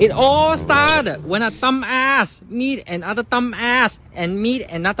It all started when a thumb ass meet another thumb ass and meet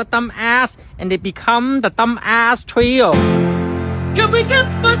another thumb ass and they become the thumb ass trio. Can we get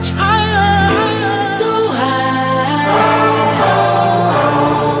much higher? So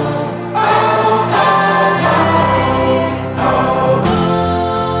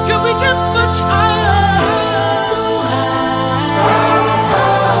Can we get much higher? So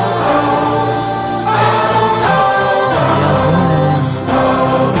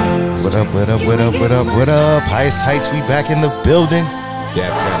What up? Highest Heights, we back in the building. Dab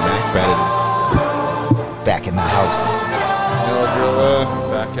Trap Mac, back in the house.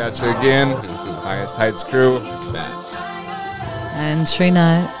 Back at you again. Highest Heights crew. And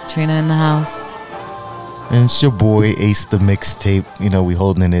Trina in the house. And it's your boy Ace the Mixtape. You know, we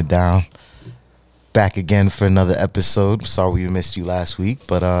holding it down. Back again for another episode. Sorry we missed you last week,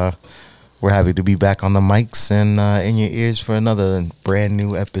 but we're happy to be back on the mics and in your ears for another brand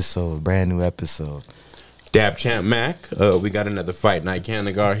new episode. Dab Champ Mac, we got another Fight Night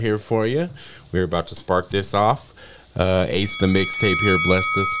cannagar here for you. We're about to spark this off. Ace the Mixtape here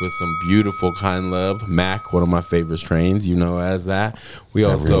blessed us with some beautiful kind love. Mac, one of my favorite strains, you know as that. We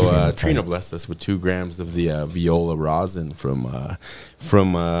also, Trina blessed us with 2 grams of the Viola rosin from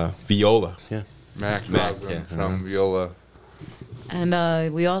Viola. Yeah. Mac rosin from Viola.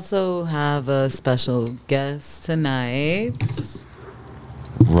 And we also have a special guest tonight.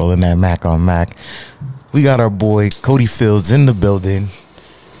 Rolling that Mac on Mac. We got our boy Cody Fields in the building,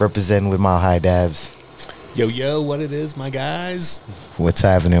 representing with Mile High Dabs. Yo, what it is, my guys? What's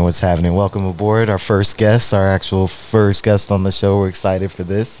happening? Welcome aboard. Our first guest on the show. We're excited for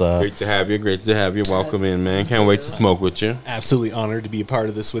this. Great to have you. Welcome in, man. Can't wait to smoke with you. Absolutely honored to be a part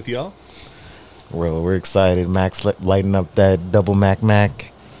of this with y'all. We're excited. Mac's lighting up that double Mac.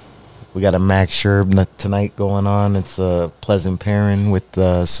 We got a Mac Sherb tonight going on. It's a pleasant pairing with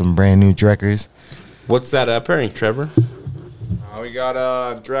some brand new Drekkers. What's that pairing, Trevor? We got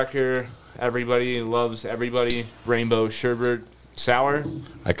Drekker. Everybody loves everybody. Rainbow sherbet sour.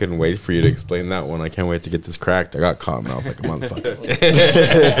 I couldn't wait for you to explain that one. I can't wait to get this cracked. I got caught in the mouth like a motherfucker.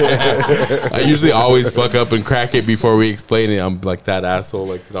 I usually always fuck up and crack it before we explain it. I'm like that asshole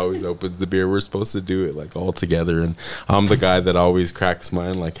like that always opens the beer. We're supposed to do it like all together, and I'm the guy that always cracks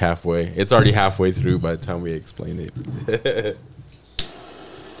mine like halfway. It's already halfway through by the time we explain it.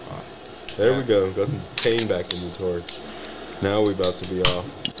 There we go. Got some pain back in the torch. Now we about to be off.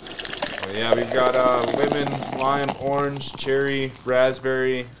 Yeah, we've got lemon, lime, orange, cherry,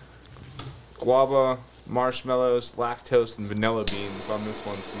 raspberry, guava, marshmallows, lactose, and vanilla beans on this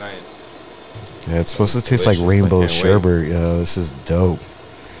one tonight. Yeah, it's supposed to taste like rainbow sherbet. Yo, this is dope.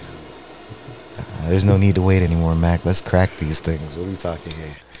 There's no need to wait anymore, Mac. Let's crack these things. What are we talking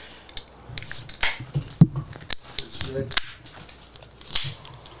here?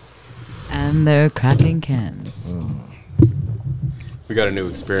 And they're cracking cans. We got a new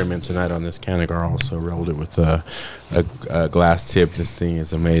experiment tonight on this cannagar. Also rolled it with a glass tip. This thing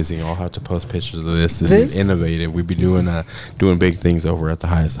is amazing. I'll have to post pictures of this. This is innovative. We be doing big things over at the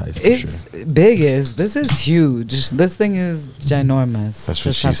Highest Heights for it's sure. This is huge. This thing is ginormous. That's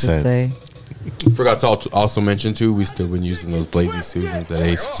what she said. Forgot to also mention too, we still been using those Blazy Susans that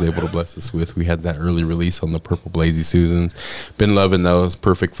Ace was able to bless us with. We had that early release on the purple Blazy Susans. Been loving those.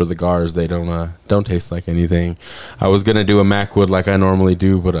 Perfect for the gars. They don't taste like anything. I was gonna do a Macwood like I normally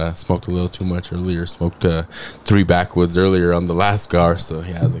do, but I smoked a little too much earlier. Smoked 3 backwoods earlier on the last gar. So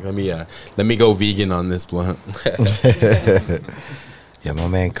yeah, I was like, let me go vegan on this blunt. Yeah, my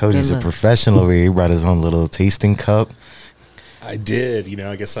man Cody's a professional over here. He brought his own little tasting cup. I did.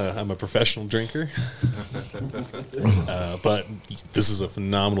 I guess I'm a professional drinker. But this is a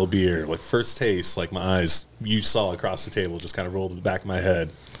phenomenal beer. Like, first taste, like my eyes, you saw across the table, just kind of rolled in the back of my head.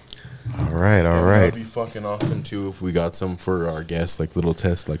 All right. That'd be fucking awesome, too, if we got some for our guests, like little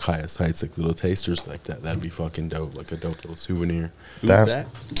tests, like Highest Heights, like little tasters like that. That'd be fucking dope, like a dope little souvenir.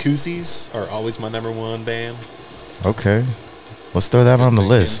 That koozies are always my number one band. Okay. Let's throw that on the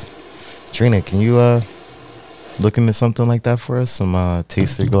list. Trina, can you look into something like that for us? Some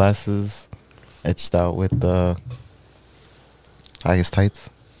taster glasses etched out with Highest Heights.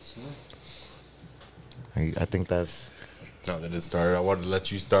 I think that's... No, that it started. I wanted to let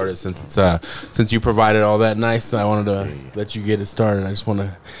you start it since you provided all that nice. I wanted to let you get it started. I just want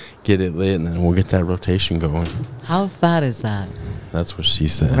to get it lit, and then we'll get that rotation going. How fat is that? That's what she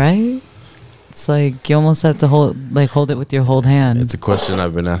said. Right? It's like you almost have to hold it with your whole hand. It's a question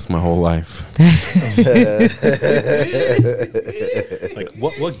I've been asked my whole life. Like,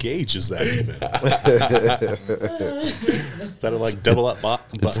 what gauge is that even? Is that a like double up buck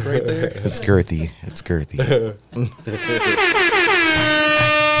right there? It's girthy.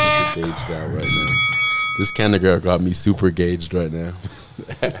 This cannagar got me super gauged right now.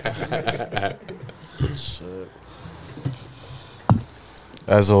 Shit.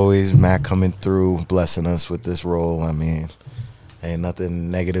 As always, Mac coming through, blessing us with this role. I mean, ain't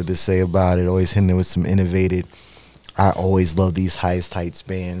nothing negative to say about it. Always hitting it with some innovative. I always love these highest heights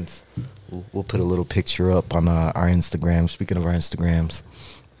bands. We'll put a little picture up on our Instagram. Speaking of our Instagrams.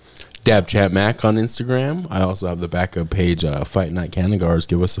 Dab Chat Mac on Instagram. I also have the backup page, Fight Night Cannagars.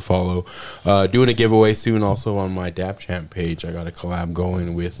 Give us a follow. Doing a giveaway soon also on my Dab Chat page. I got a collab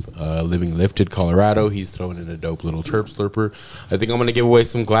going with Living Lifted Colorado. He's throwing in a dope little Terp Slurper. I think I'm going to give away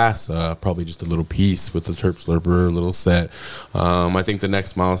some glass, probably just a little piece with the Terp Slurper, a little set. I think the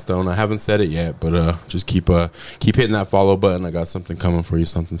next milestone, I haven't said it yet, but just keep hitting that follow button. I got something coming for you,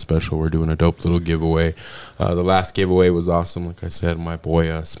 something special. We're doing a dope little giveaway. The last giveaway was awesome. Like I said, my boy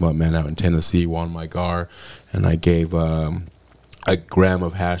Smutman out in Tennessee won my gar, and I gave a gram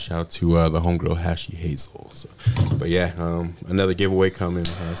of hash out to the homegirl Hashy Hazel. So, but yeah, another giveaway coming.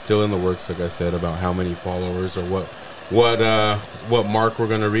 Still in the works, like I said, about how many followers or what mark we're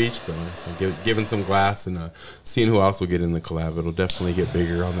gonna reach. But so giving some glass and seeing who else will get in the collab. It'll definitely get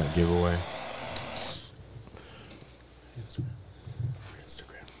bigger on that giveaway.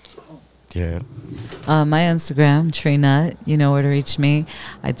 Yeah. My Instagram, Tree Nut. You know where to reach me.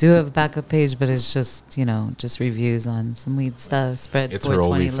 I do have a backup page, but it's just, just reviews on some weed stuff. Spread It's her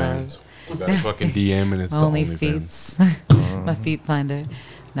 420 OnlyFans. love. We got a fucking DM and it's the Only OnlyFans. feets. My feet finder.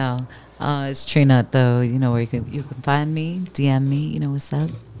 No. It's Tree Nut though. You know where you can find me, DM me, you know what's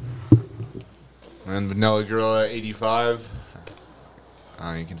up. And Vanilla Gorilla 85.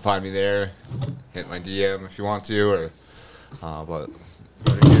 You can find me there. Hit my DM if you want to, or but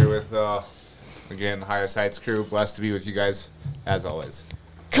we're here with again Highest Heights crew. Blessed to be with you guys as always.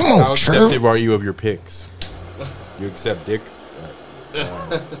 Come How on, True. acceptive are you of your pics? You accept dick?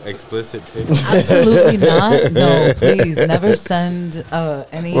 Explicit pics? Absolutely not. No, please never send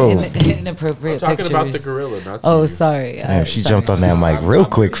any inappropriate Talking pictures. about the gorilla, not Oh, you. sorry. Damn, she sorry. jumped on that mic real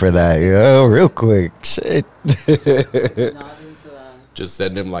quick for that, yo. Real quick. Shit. Not into Just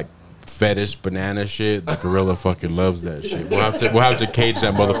send him like fetish banana shit. The gorilla fucking loves that shit. We'll have to cage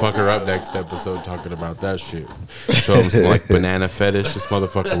that motherfucker up next episode talking about that shit. Show him some like banana fetish. This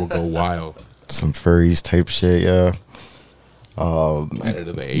motherfucker will go wild. Some furries type shit, yeah. Planet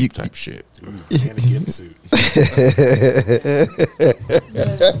of the Ape type shit. And a gimp suit.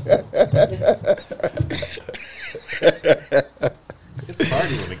 It's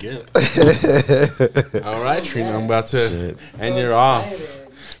partying again. All right, Trina, I'm about to end your off.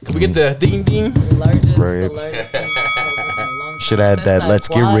 Can we get the ding ding? largest, Right. the largest thing in a long Should time add that since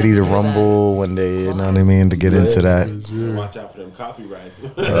let's I get ready to quad. rumble one day, you know what I mean, to get into that. Watch out for them copyrights. Yeah,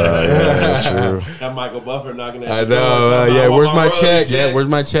 that's true. That Michael Buffer knocking at I your door, know. talking Yeah, about, where's "I want my check? royalty Yeah, where's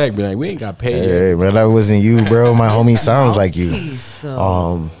my check? Be like, we ain't got paid yet. Hey, man, that wasn't you, bro. My homie sounds like you. Jeez,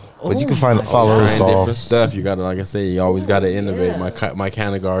 though. But you can Oh find my follow Trying us all. different stuff. You gotta, like I say, you always gotta innovate. Yeah. My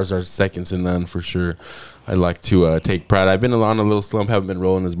cannagars are second to none for sure. I like to take pride. I've been on a little slump, haven't been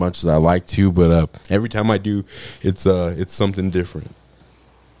rolling as much as I like to, but every time I do, it's something different.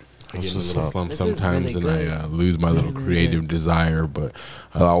 I get in a what's little up. slump This is sometimes, really and I good. lose my little Really creative good. desire. But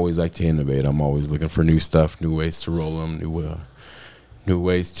I always like to innovate. I'm always looking for new stuff, new ways to roll them, new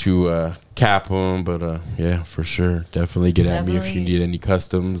ways to cap them. But yeah, for sure, definitely get at me if you Definitely. need any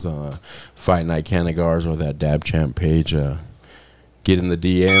customs. Fight Night Cannagars or that Dab Champ page. Get in the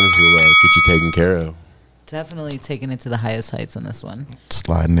DMs. We'll get you taken care of. Definitely taking it to the highest heights on this one.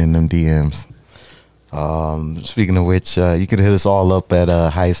 Sliding in them DMs. Speaking of which, you can hit us all up at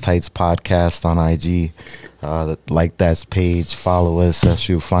Highest Heights Podcast on IG. Like that page, follow us.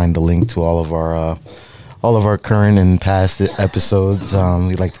 You'll find the link to all of our current and past episodes.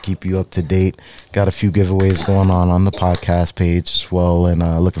 We like to keep you up to date. Got a few giveaways going on the podcast page as well, and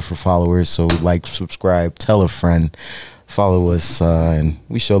looking for followers. So like, subscribe, tell a friend, follow us, and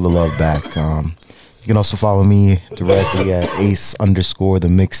we show the love back. You can also follow me directly at ace_the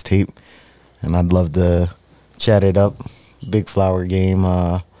mixtape. And I'd love to chat it up. Big flower game.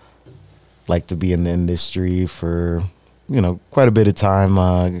 Like to be in the industry for, quite a bit of time.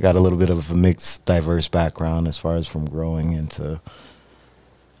 Got a little bit of a mixed, diverse background as far as from growing into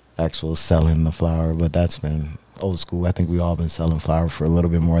actual selling the flower. But that's been old school. I think we all been selling flower for a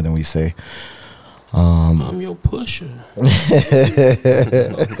little bit more than we say. I'm your pusher.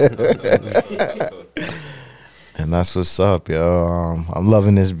 And that's what's up, yo. I'm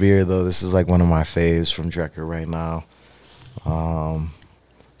loving this beer, though. This is like one of my faves from Drekker right now.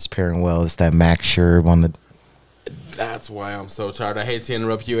 It's pairing well. It's that Mac Sherb on the... That's why I'm so tired. I hate to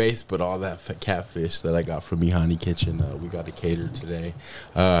interrupt you, Ace, but all that catfish that I got from Ihani Kitchen, we got to cater today.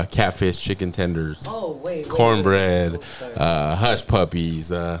 Catfish, chicken tenders, cornbread, hush puppies,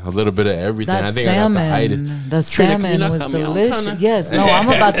 a little bit of everything. That I think salmon, I got the salmon was delicious. Yes, no, I'm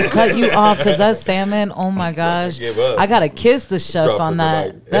about to cut you off because that salmon, oh my gosh. I got to kiss the chef on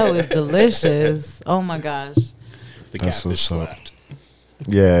that. That was delicious. Oh my gosh. The That's catfish what's up. slapped.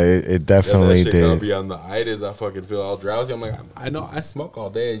 Yeah, it definitely that shit gonna did. be on the itis. I fucking feel all drowsy. I'm like, I know I smoke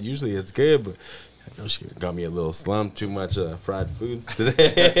all day, and usually it's good, but I know she got me a little slump. Too much fried foods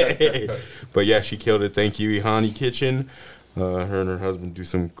today. But yeah, she killed it. Thank you, Ihani Kitchen. Her and her husband do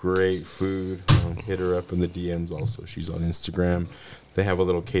some great food. Hit her up in the DMs also. She's on Instagram. They have a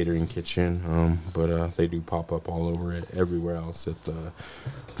little catering kitchen, but they do pop up all over it, everywhere else at the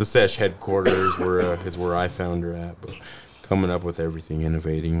Sesh headquarters, is where I found her at. But coming up with everything,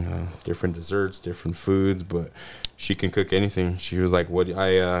 innovating, different desserts, different foods, but she can cook anything. She was like, "What?"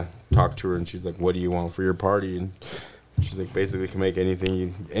 I talked to her, and she's like, "What do you want for your party?" And she's like, "Basically, can make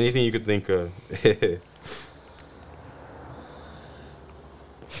anything you could think of."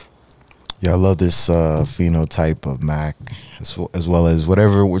 Yeah, I love this phenotype of Mac, as well as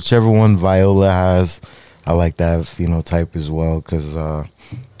whichever one Viola has. I like that phenotype as well because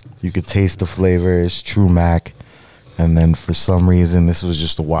you could taste the flavor. It's true Mac. And then for some reason, this was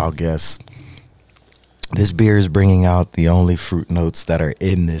just a wild guess. This beer is bringing out the only fruit notes that are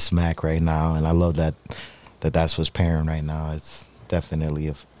in this Mac right now. And I love that's what's pairing right now. It's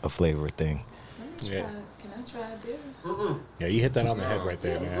definitely a flavor thing. Can I try a beer? Yeah, you hit that on the head right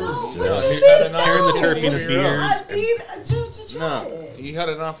there, man. Pairing the terpene of beers. I need to try No, it. you had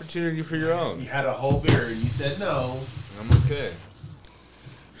an opportunity for your own. You had a whole beer and you said no. I'm okay.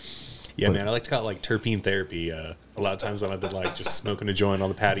 Yeah, man, I like to call it like terpene therapy. A lot of times when I've been like just smoking a joint on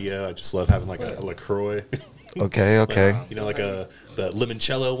the patio, I just love having like a LaCroix. Okay. Like the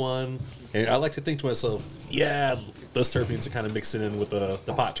limoncello one. And I like to think to myself, yeah, those terpenes are kind of mixing in with the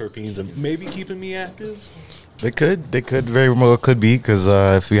pot terpenes and maybe keeping me active. They could very well could be because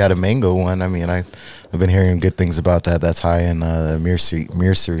if we had a mango one, I mean, I've been hearing good things about that. That's high in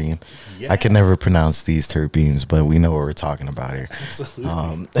myrcene. Yeah. I can never pronounce these terpenes, but we know what we're talking about here. Absolutely.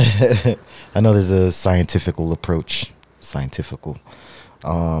 I know there's a scientifical approach, but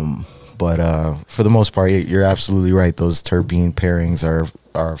for the most part, you're absolutely right. Those terpene pairings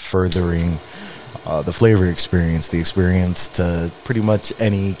are furthering the flavor experience, the experience to pretty much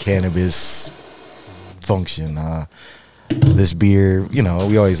any cannabis function. This beer,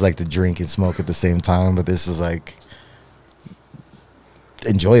 we always like to drink and smoke at the same time, but this is like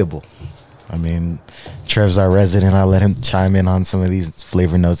enjoyable. I mean, Trev's our resident. I'll let him chime in on some of these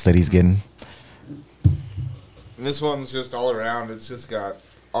flavor notes that he's getting. And this one's just all around. It's just got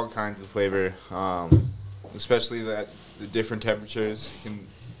all kinds of flavor, especially the different temperatures. You can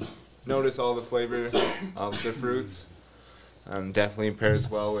notice all the flavor of the fruits. Definitely pairs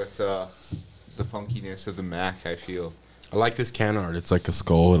well with the funkiness of the Mac, I feel. I like this can art. It's like a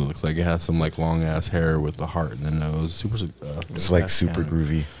skull. It looks like it has some like long ass hair with the heart in the nose. It's like super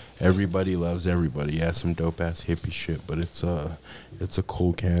groovy. Everybody loves everybody. Yeah, some dope ass hippie shit, but it's a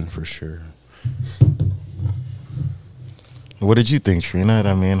cool can for sure. What did you think, Trina?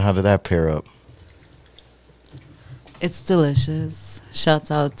 I mean, how did that pair up? It's delicious. Shouts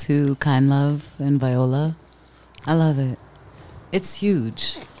out to Kind Love and Viola. I love it. It's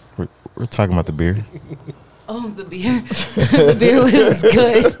huge. We're talking about the beer. Oh, the beer. The beer was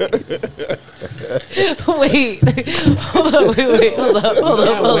good. Wait. Hold up.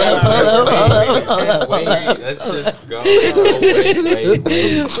 Wait, let's just go. Wait,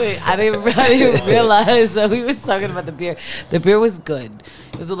 I didn't realize that we was talking about the beer. The beer was good.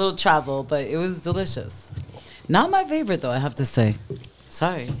 It was a little travel, but it was delicious. Not my favorite, though, I have to say.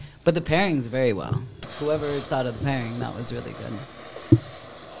 Sorry. But the pairing's very well. Whoever thought of the pairing, that was really good.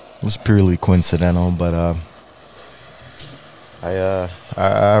 It was purely coincidental, but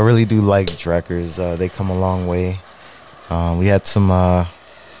I really do like Drekkers. They come a long way. We had some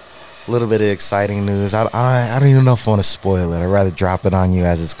little bit of exciting news. I don't even know if I want to spoil it. I'd rather drop it on you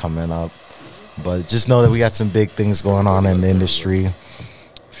as it's coming up. But just know that we got some big things going on in the industry. A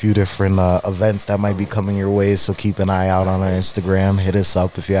few different events that might be coming your way, so keep an eye out on our Instagram. Hit us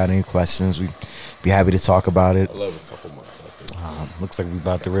up if you had any questions. We'd be happy to talk about it. I love a couple motherfuckers. Looks like we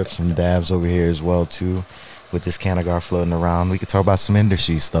about to rip some dabs over here as well too, with this cannagar floating around. We could talk about some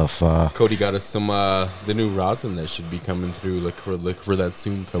industry stuff. Cody got us some the new rosin that should be coming through. Look for that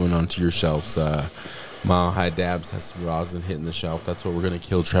soon coming onto your shelves. Mile High Dabs has some rosin hitting the shelf. That's what we're gonna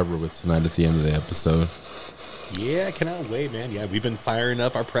kill Trevor with tonight at the end of the episode. Yeah, I cannot wait, man. Yeah, we've been firing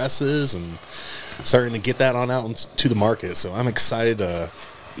up our presses and starting to get that on out to the market. So I'm excited to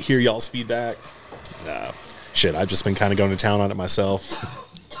hear y'all's feedback. I've just been kind of going to town on it myself.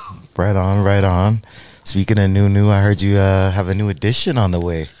 Right on, right on. Speaking of new, I heard you have a new edition on the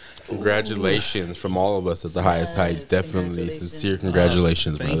way. Congratulations from all of us at the Highest Heights. Definitely sincere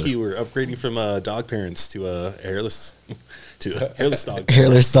congratulations, Thank brother. you. We're upgrading from dog parents to hairless dog.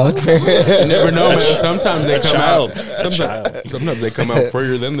 Hairless dog You never know, man. Sometimes they come child. out. Sometimes they come out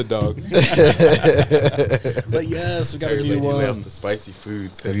further than the dog. But yes, we got a Lady new left one. the spicy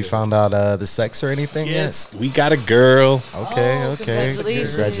foods. Have you found out the sex or anything Yes, we got a girl. yet? Okay.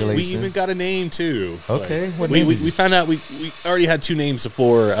 Congratulations. We even got a name too. Okay, Like, what we, name we is we found out we already had two names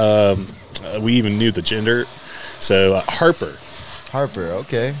before we even knew the gender. So Harper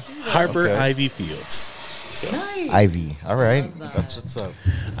Okay. Okay. Ivy Fields. So Nice. Ivy. All right. That's what's up.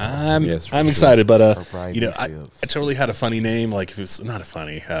 I'm Yes, for I'm sure. excited, but Harper Ivy you know I Fields. totally had a funny name. Like if it's not a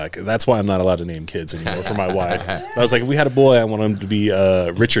funny, that's why I'm not allowed to name kids anymore for my wife. I was like, if we had a boy, I want him to be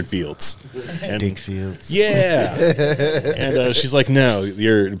Richard Fields. And Dick Fields. yeah, and she's like, no,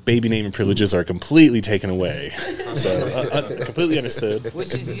 your baby naming privileges are completely taken away. So completely understood.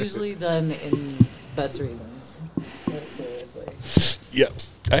 Which is usually done in best reasons. But seriously. Yep.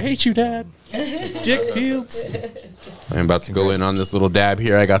 I hate you, Dad. Dick Fields. I'm about to go in on this little dab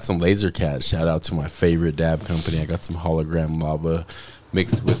here. I got some Laser Cat. Shout out to my favorite dab company. I got some hologram lava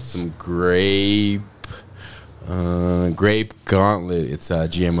mixed with some grape gauntlet. It's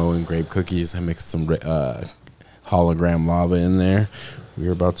GMO and grape cookies. I mixed some hologram lava in there.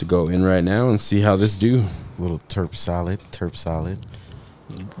 We're about to go in right now and see how this do. Little terp salad.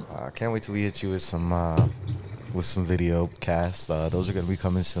 I can't wait till we hit you with some video casts. Those are going to be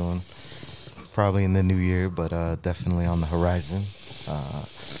coming soon. Probably in the new year, but definitely on the horizon.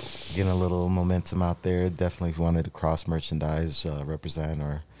 Getting a little momentum out there. Definitely if you wanted to cross merchandise, represent,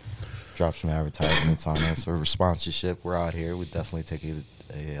 or drop some advertisements on us or sponsorship, we're out here. We definitely take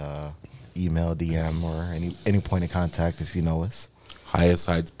a email, DM, or any point of contact if you know us. Highest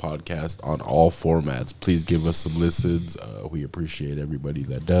Heights podcast on all formats. Please give us some listens. We appreciate everybody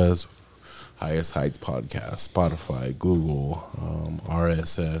that does. Highest Heights podcast, Spotify, Google,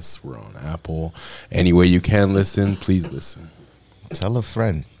 RSS. We're on Apple. Any way you can listen, please listen. Tell a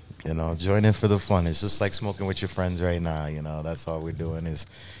friend. Join in for the fun. It's just like smoking with your friends right now. That's all we're doing is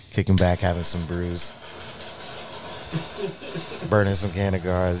kicking back, having some brews, burning some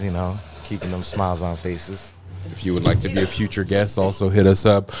cannagars, keeping them smiles on faces. If you would like to be a future guest, also hit us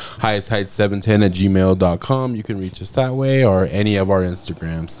up, highestheights710@gmail.com. You can reach us that way or any of our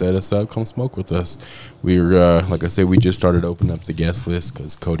Instagrams. Set us up, come smoke with us. We're, like I said, we just started opening up the guest list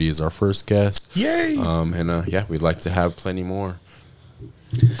because Cody is our first guest. Yay! We'd like to have plenty more.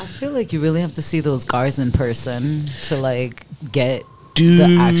 I feel like you really have to see those gars in person to get Dude,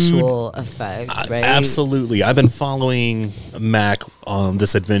 the actual effects, right? Absolutely. I've been following Mac on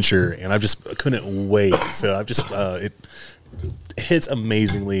this adventure, and I just couldn't wait. So I've just it hits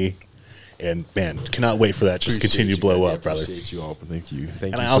amazingly, and man, cannot wait for that. Just Appreciate continue to you blow guys. up, brother. Appreciate you all. Thank you.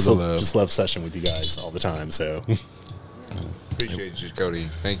 Thank And you I for also the love. just love session with you guys all the time. So Appreciate you, Cody.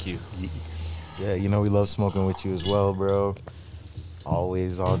 Thank you. Yeah, we love smoking with you as well, bro.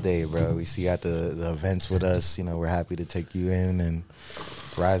 Always, all day, bro. We see you at the events with us. We're happy to take you in and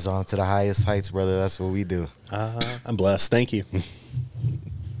rise on to the highest heights, brother. That's what we do. I'm blessed. Thank you.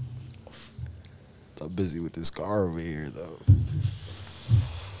 I'm busy with this car over here, though.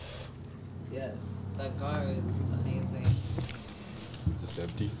 Yes, that gar is amazing. Is this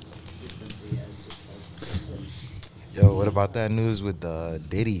empty? Yo, what about that news with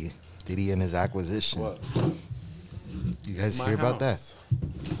Diddy? Diddy and his acquisition. What? You guys hear about that?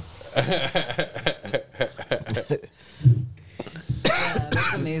 Yeah,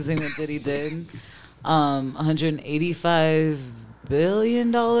 that's amazing what Diddy did. $185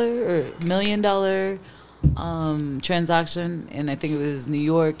 billion or $1 million transaction, and I think it was New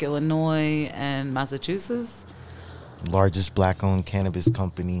York, Illinois, and Massachusetts. Largest black-owned cannabis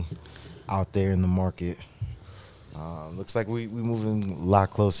company out there in the market. Looks like we moving a lot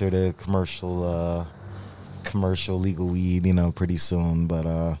closer to commercial legal weed, pretty soon. But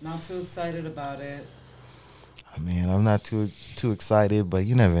Not too excited about it. I mean, I'm not too excited, but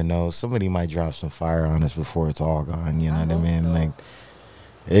you never know. Somebody might drop some fire on us before it's all gone. You know what I mean? So.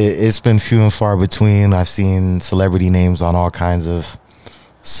 It's been few and far between. I've seen celebrity names on all kinds of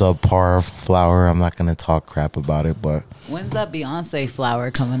subpar flower. I'm not gonna talk crap about it, but When's that Beyonce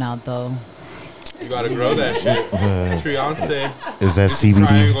flower coming out though? You gotta grow that shit. Triance. Is that It's CBD?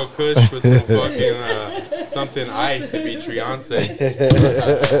 Triangle Kush with some fucking something ice. It'd be Triance.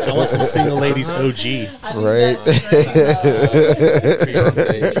 I want some single ladies OG. Right.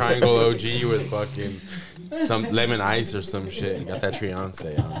 Triance. Triangle OG with fucking some lemon ice or some shit. You got that Triance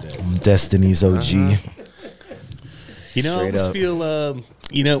on deck. Destiny's OG. You know, I Straight just up. feel,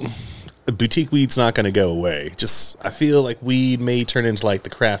 boutique weed's not going to go away. I feel like weed may turn into like the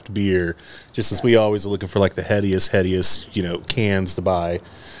craft beer, just as we always are looking for like the headiest, cans to buy.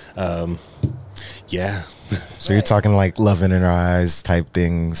 Yeah. So you're talking like loving in our eyes type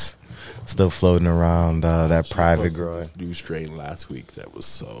things, still floating around that private Posted growing. this new strain last week that was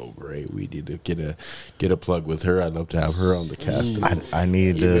so great. We need to get a plug with her. I'd love to have her on the cast. I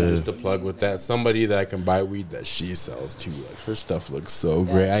need Even just to. a plug with that. Somebody that can buy weed that she sells too. Like her stuff looks so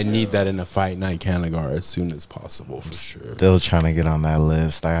great. I need that in a fight night cannagar as soon as possible for sure. Still trying to get on that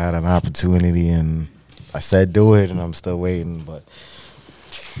list. I had an opportunity and I said do it, and I'm still waiting, but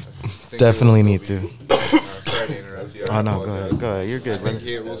definitely need to. Sorry to interrupt you. Oh no, go ahead. Go ahead. You're good, I think brother.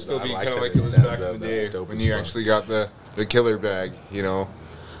 it will still be I like kind of that like it it was stands back in up. the That's day dope when as you fuck. actually got the killer bag,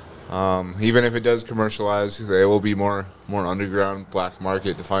 Even if it does commercialize, it will be more underground black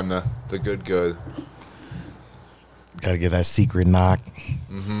market to find the good. Gotta get that secret knock.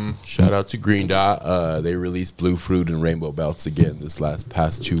 Shout out to Green Dot. They released Blue Fruit and Rainbow Belts again this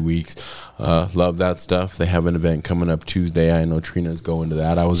past 2 weeks. Love that stuff. They have an event coming up Tuesday. I know Trina's going to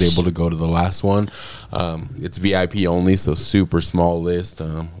that. I was able to go to the last one. It's VIP only, so super small list.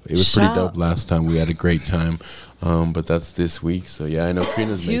 It was pretty dope last time. We had a great time. But that's this week. So, yeah, I know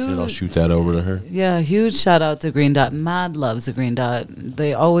Trina's making it. I'll shoot that over to her. Yeah, huge shout out to Green Dot. Mad loves the Green Dot.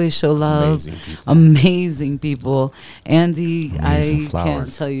 They always show love. Amazing people. Amazing people. Andy, Amazing I flowers.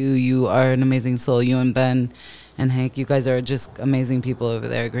 can't tell you are an amazing soul. You and Ben and Hank, you guys are just amazing people over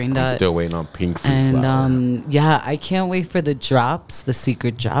there at Green I'm Dot. still waiting on Pink Fruit Flower. And yeah, I can't wait for the drops, the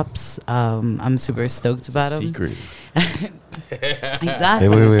secret drops. I'm super stoked about them. Secret. Exactly.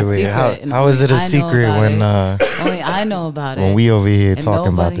 Hey, it's a wait. secret, and How is it a only I know secret about when it. Only I know about it. when we over here And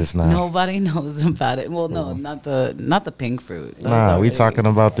talking about this now? Nobody knows about it. Well, no, not the pink fruit. That was Nah, we already- talking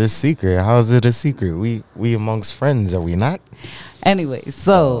about this secret. How is it a secret? We amongst friends, are we not? Anyway,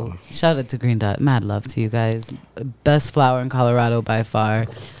 so shout out to Green Dot. Mad love to you guys. Best flower in Colorado by far.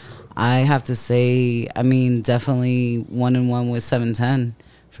 I have to say, I mean, definitely 1-1 with 710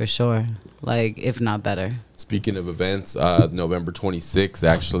 for sure. Like, if not better. Speaking of events, November 26th,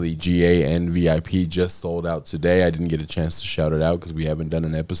 actually, GA and VIP just sold out today. I didn't get a chance to shout it out because we haven't done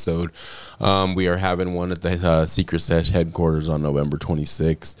an episode. We are having one at the Secret Sesh headquarters on November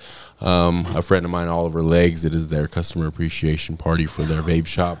 26th. A friend of mine, Oliver Legs, it is their customer appreciation party for their vape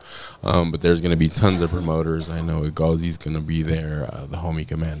shop. But there's going to be tons of promoters. I know Gozi's going to be there, the homie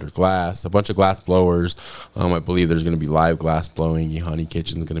Commander Glass, a bunch of glass blowers. I believe there's going to be live glass blowing. Honey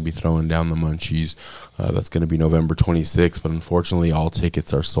Kitchen's going to be throwing down the munchies. That's going to be November 26th, but unfortunately all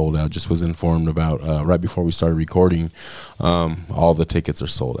tickets are sold out. Just was informed about right before we started recording. All the tickets are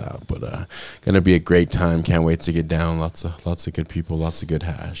sold out, but going to be a great time. Can't wait to get down. Lots of good people, lots of good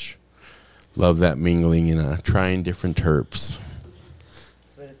hash. Love that mingling and trying different terps.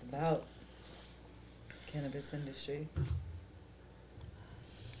 That's what it's about. Cannabis industry.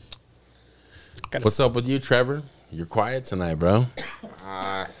 What's up with you, Trevor? You're quiet tonight, bro.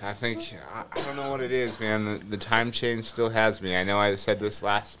 I think I don't know what it is, man. The time change still has me. I know I said this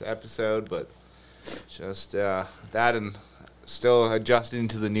last episode, but just that and still adjusting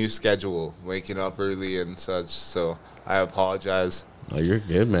to the new schedule, waking up early and such. So I apologize. Oh, you're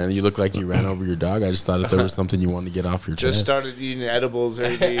good, man. You look like you ran over your dog. I just thought if there was something you wanted to get off your Just chest. started eating edibles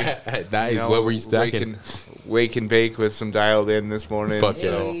early. Nice. What were you stacking? Wake and bake with some dialed in this morning. Fuck yeah,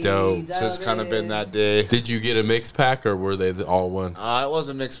 dope. So it's kind of been that day. Did you get a mix pack or were they all one? It was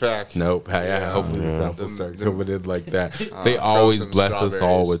a mixed pack. Nope. Yeah, hopefully the Yeah. samples start coming in like that. They frozen always bless us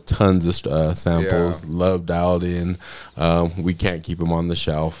all strawberries. with tons of samples. Yeah. Love dialed in. We can't keep them on the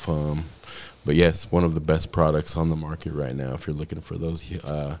shelf. But yes, one of the best products on the market right now. If you're looking for those,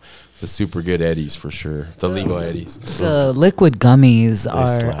 the super good Eddies for sure. The legal Eddies. The liquid gummies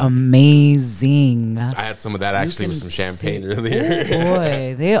are slap. amazing. I had some of that actually with some champagne Ooh, earlier.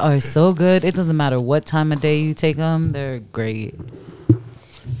 boy, they are so good. It doesn't matter what time of day you take them. They're great.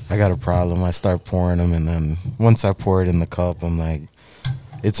 I got a problem. I start pouring them, and then once I pour it in the cup, I'm like,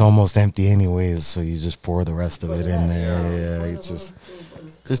 it's almost empty anyways. So you just pour the rest of it in there. Yeah, it's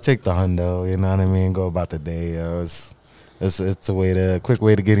just take the hundo. You know what I mean? Go about the day. It's It's a quick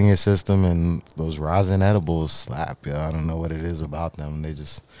way to get in your system, and those rosin edibles slap. Yeah, I don't know what it is about them. They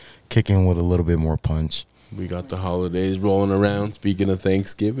just kick in with a little bit more punch. We got the holidays rolling around. Speaking of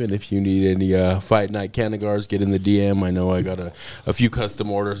Thanksgiving, if you need any Fight Night cannagars, get in the DM. I know I got a few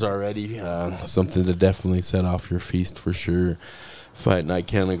custom orders already. Something to definitely set off your feast for sure. Fight Night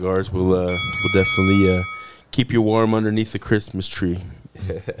cannagars will definitely keep you warm underneath the Christmas tree.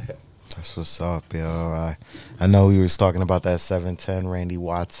 That's what's up, yo. I know we was talking about that 710 Randy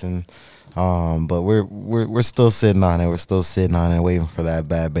Watson, but we're still sitting on it. We're still sitting on it, waiting for that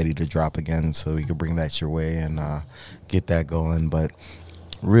Bad Betty to drop again, so we could bring that your way and get that going. But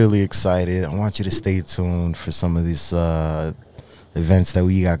really excited. I want you to stay tuned for some of these events that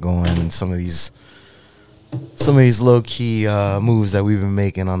we got going, and some of these low key moves that we've been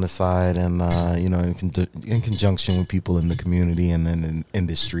making on the side, and in conjunction with people in the community and in the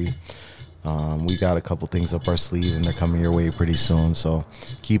industry. We got a couple things up our sleeve, and they're coming your way pretty soon. So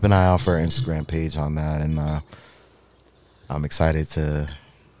keep an eye out for our Instagram page on that, and I'm excited to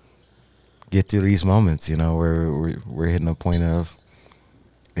get through these moments. You know, we're hitting a point of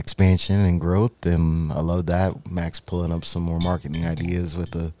expansion and growth, and I love that. Max pulling up some more marketing ideas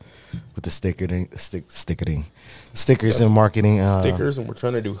with the stickers and marketing. Stickers, and we're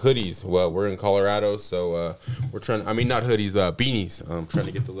trying to do hoodies. Well, we're in Colorado, so we're trying. I mean, not hoodies, beanies. I'm trying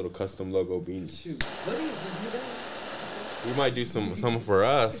to get the little custom logo beanies. Shoot, We might do some for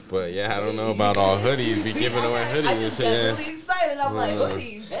us, but yeah, I don't know about all hoodies. Be giving away hoodies. I just got really excited. I'm like,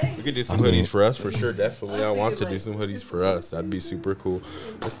 hoodies, hey. We could do some hoodies for us for sure. Definitely, I want to do some hoodies for us. That'd be super cool.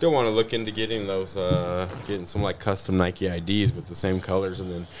 I still want to look into getting those, getting some like custom Nike IDs with the same colors,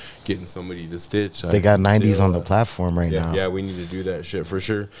 and then getting somebody to stitch. They got 90s on the platform right now. Yeah, we need to do that shit for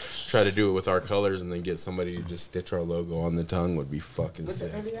sure. Try to do it with our colors, and then get somebody to just stitch our logo on the tongue would be fucking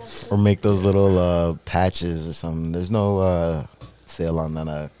sick. Or make those little patches or something. There's no sale on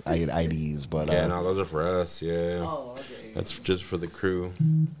that IDs, but yeah, no, those are for us. Yeah, Oh, okay. that's just for the crew.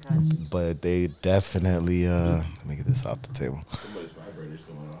 Gotcha. but they definitely let me get this off the table. Somebody's vibrator's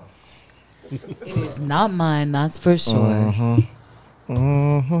going off. It is not mine, that's for sure.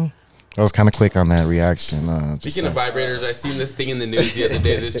 I was kind of quick on that reaction. Speaking of vibrators, I seen this thing in the news the other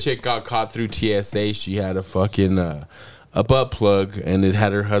day. This chick got caught through TSA. She had a fucking a butt plug, and it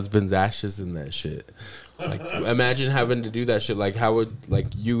had her husband's ashes in that shit. Like, imagine having to do that shit. Like, how would, like,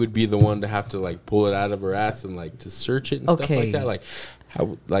 you would be the one to have to, like, pull it out of her ass and, like, to search it and stuff like that? Like,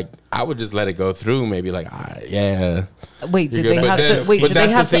 how, like, I would just let it go through. Maybe, like, yeah. Wait, You're did good. they But have then- to wait? but Did they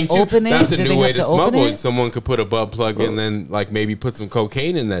that's the have thing, to too. open it? That's a Did new they way have to to open smuggle it. it? Someone could put a butt plug and then, like, maybe put some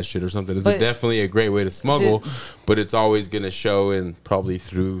cocaine in that shit or something. It's But- definitely a great way to smuggle, but it's always going to show in probably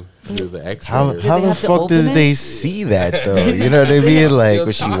through the X-ray. How or they the have to fuck did open they it? see that though? You know what I mean? Like,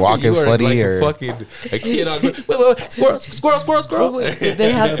 was she walking funny like or? a kid on wait, squirrel. Wait, did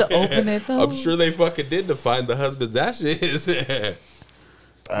they have to open it though? I'm sure they fucking did to find the husband's ashes.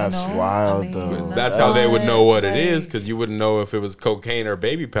 That's No, wild I mean, though. That's how they would know what it is, Right. because you wouldn't know if it was cocaine or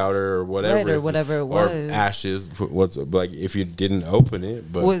baby powder or whatever, Right, or whatever it or was. ashes. What's like if you didn't open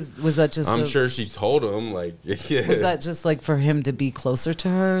it? But Was that just? I'm sure she told him like. Was that just like for him to be closer to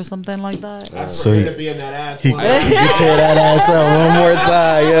her or something like that? That's So for he- him to be in that ass. He, one he last tear that ass up one more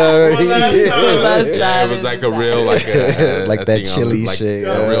time, yo. Last Yeah, it was like a real like a Like a that thing on, chilly like, shit,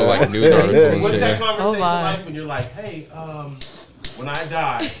 a real like yeah. news article and What's shit. that conversation my. like when you're like, hey, when I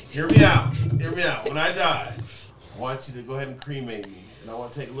die, hear me out. When I die, I want you to go ahead and cremate me. And I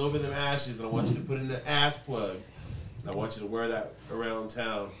want to take a little bit of them ashes and I want you to put it in an ass plug. And I want you to wear that around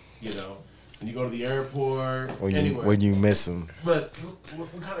town, you know. When you go to the airport, anywhere. When you miss him. But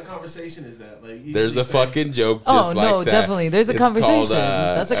what kind of conversation is that? Like, you There's a usually say, fucking joke Oh, just like no, that. definitely. There's a It's conversation.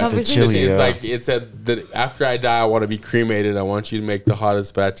 called, That's a at the conversation. chili, It's yeah. like it said that after I die, I want to be cremated. I want you to make the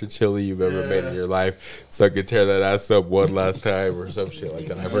hottest batch of chili you've ever made in your life, so I could tear that ass up one last time or some shit like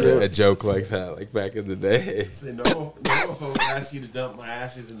that. I've heard a joke like that, like back in the day. Say, no folks ask you to dump my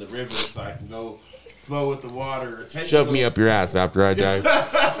ashes in the river so I can go flow with the water. Or take Shove a me up your ass after I die.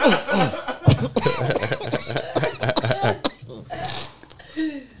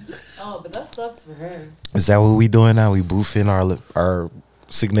 Oh, but that sucks for her. Is that what we doing now? We boofing our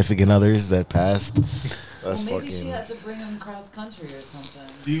significant others that passed. That's Well, maybe she fucking had to bring him cross country or something.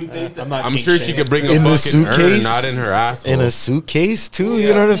 Do you think that? I'm sure she could bring a In the fucking urn, suitcase? not in her asshole. in a suitcase too.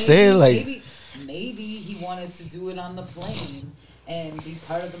 You know what I'm saying? Like, maybe he wanted to do it on the plane, and be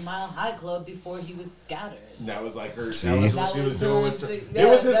part of the Mile High Club before he was scattered. That was like her. See? That was what she was doing. Yeah, It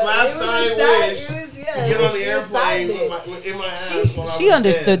was his last dying wish to to get on the airplane in my ass. She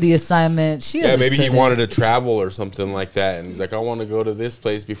understood the assignment. Yeah, maybe he wanted to travel or something like that, and he's like, I want to go to this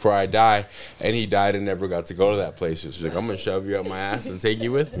place before I die, and he died and never got to go to that place. She's like, I'm gonna shove you up my ass and take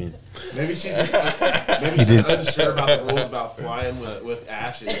you with me. Maybe she's unsure about the rules about flying with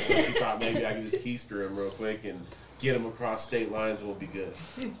ashes. So she thought maybe I could just keister him real quick and get him across state lines and we'll be good.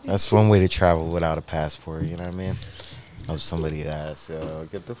 That's one way to travel without a passport, you know what I mean? Of somebody ass,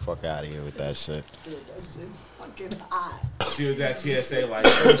 get the fuck out of here with that shit. Dude, that's just fucking hot. She was at TSA like,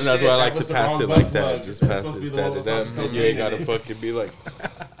 And that's why I like to was the pass wrong it butt like plug. that. Just That's pass supposed to it be the instead little of that. fucking And you ain't cocaine gotta fucking be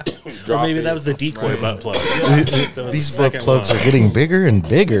like, Or maybe that was the decoy butt plug. That was These the butt second plugs one. are getting bigger and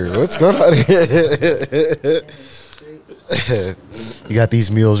bigger. What's going on here? You got these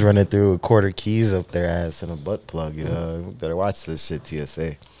mules running through a quarter keys up their ass and a butt plug. You better watch this shit,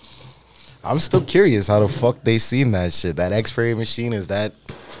 TSA. I'm still curious how the fuck they seen that shit. That X-ray machine, is that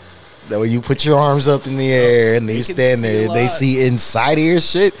when you put your arms up in the air and you can stand see there, a they lot. see inside of your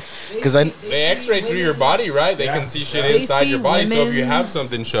shit? Because they x-ray through your body, right? They can see shit inside your body. So if you have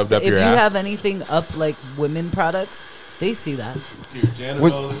something shoved up your if you ass. have anything up like women products, they see that. your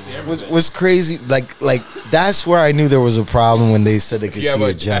genitals, everything. what's crazy, like that's where I knew there was a problem when they said they If could you see have your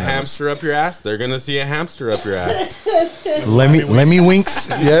a genitals. hamster up your ass, they're gonna see a hamster up your ass. Let me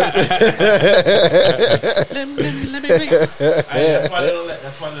winks. Yep. That's why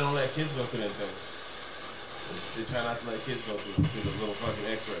they don't let kids go through them things. They try not to let kids go through the little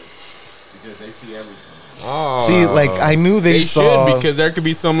fucking X-rays because they see everything. Oh. See, like I knew they saw. should, because there could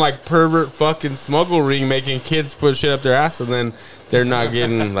be some like pervert fucking smuggle ring making kids put shit up their ass, and then they're not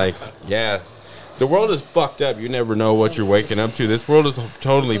getting like, yeah. The world is fucked up. You never know what you're waking up to. This world is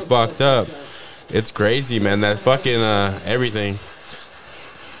totally fucked up. It's crazy, man. That fucking everything.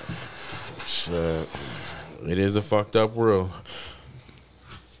 Shit. It is a fucked up world.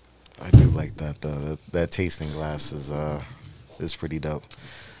 I do like that though. That tasting glass is pretty dope.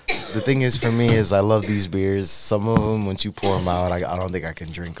 The thing is for me is I love these beers. Some of them, once you pour them out, I don't think I can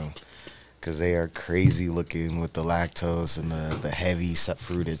drink them because they are crazy looking with the lactose and the heavy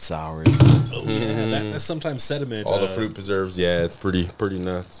fruited sours. Oh, yeah, that's sometimes sediment. All the fruit preserves, yeah, it's pretty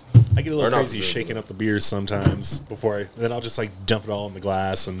nuts. I get a Or little not crazy preserve. shaking up the beers sometimes then I'll just like dump it all in the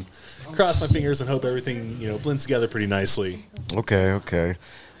glass and cross my fingers and hope everything blends together pretty nicely. Okay.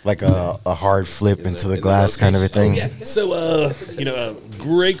 Like a hard flip into the glass kind of a thing. So, a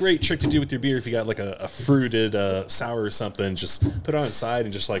great trick to do with your beer if you got like a fruited sour or something, just put it on its side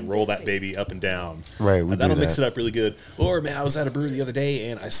and just like roll that baby up and down. Right, we that'll do mix that. it up really good. Or man, I was at a brewery the other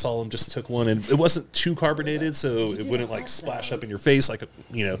day and I saw them just took one and it wasn't too carbonated, so it wouldn't like splash up in your face like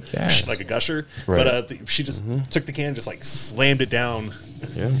like a gusher. Right. But she just took the can, just like slammed it down,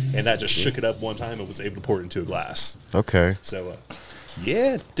 and that just shook it up one time and was able to pour it into a glass. Okay. So.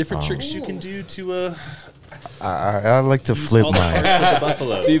 Different tricks you can do to I like to use flip all the mine. parts of the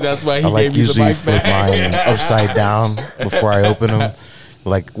buffalo. See, that's why he I like gave you the usually mic flip back. mine upside down before I open them.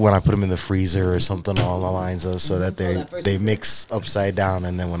 Like when I put them in the freezer or something along the lines of, so that they mix upside down,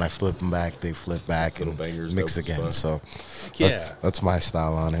 and then when I flip them back, they flip back and Little bangers, mix dope as again. fuck. So Yeah. that's my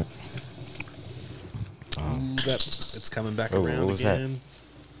style on it. It's coming back Oh, around what was that? again.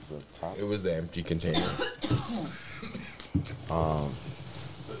 It was the empty container.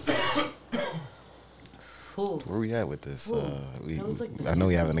 Cool. Where we at with this? That was like I know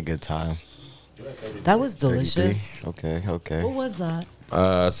we're having a good time. That was 33. delicious. Okay. What was that?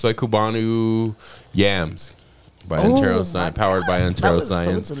 Soy Cubano yams by Antero Science, powered by Antero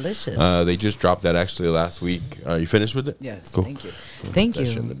Science. So delicious. They just dropped that actually last week. You finished with it? Yes, Cool. thank you. Thank That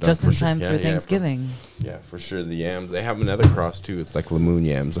shouldn't you. have done Just for in sure. time Yeah, for yeah, Thanksgiving. Yeah, for sure. The yams. They have another cross too. It's like Lemoon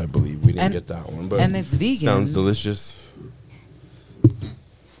yams, I believe. We didn't And- get that one, but and it's vegan. Sounds delicious.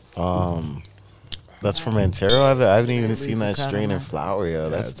 That's from Antero. I haven't even Lisa seen that strain Carolina. of flower yet. Yeah,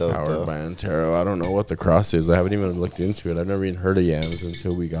 That's it's dope. powered Though. by Antero. I don't know what the cross is. I haven't even looked into it. I've never even heard of yams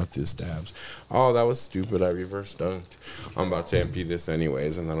until we got these dabs. Oh, that was stupid. I reverse dunked. I'm about to empty this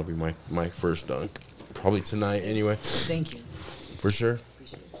anyways, and that'll be my first dunk. Probably tonight anyway. Thank you. For sure.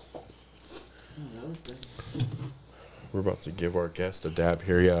 That was good. We're about to give our guest a dab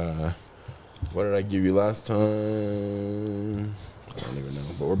here. Yeah. What did I give you last time? I don't even know.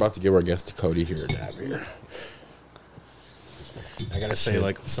 But we're about to give our guest Cody here a dab here. I gotta say,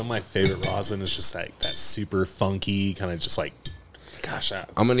 like some of my favorite rosin is just like that super funky kind of just like Gosh,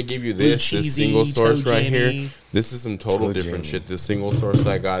 I'm gonna give you Blue this cheesy, single source toe right here. jammy. This is some total Toe different jammy. shit. This single source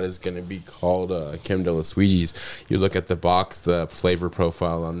I got is gonna be called Kim de la Sweeties. You look at the box, the flavor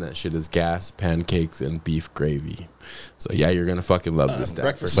profile on that shit is gas, pancakes, and beef gravy. So yeah, you're gonna fucking love this stuff.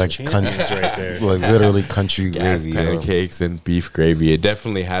 breakfast Like champions right there. Like literally country Gas, gravy. Yo. pancakes, and beef gravy. It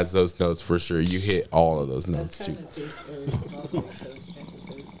definitely has those notes for sure. You hit all of those notes too.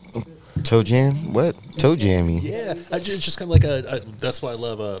 Toe jam? What? Toe jammy. Yeah, just kind of like a. That's why I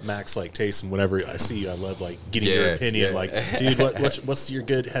love Max like taste, and whenever I see you, I love like getting your Yeah, opinion. yeah. Like, dude, what's your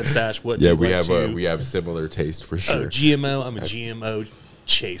good head stash? What? Yeah, do you we like have to- we have similar taste for Oh, sure. GMO. I'm a GMO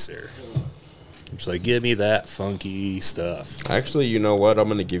chaser. I'm just like, give me that funky stuff. Actually, you know what? I'm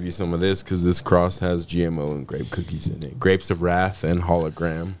gonna give you some of this because this cross has GMO and grape cookies in it. Grapes of Wrath and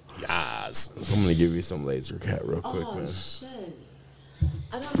Hologram. Yes. I'm gonna give you some Laser Cat real quick, Oh man. shit!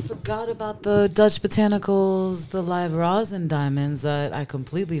 I done forgot about the Dutch botanicals, the live rosin diamonds that I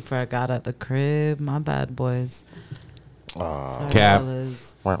completely forgot at the crib. My bad, boys. Sorry, Cap.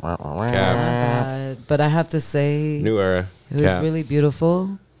 fellas. Cap. My bad. But I have to say, New era. it was Cap. really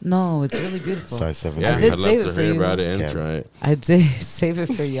beautiful. No, it's really beautiful. Size 7. Yeah, I did I'd save love it to for hear you. about it and Cap. try it. I did save it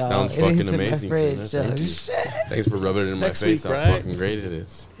for y'all. Sounds It is fucking in my amazing. Trina. fridge, Thank yo. you. Thanks for rubbing it in my Next face. week, How right? fucking great it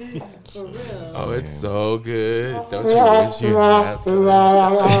is. For real. Oh, it's so good. Don't you wish you had some?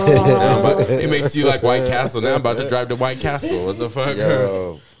 Now it makes you like White Castle. Now I'm about to drive to White Castle. What the fuck?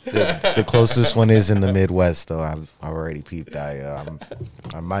 Yo, the closest one is in the Midwest, though. I've already peeped that. Yo.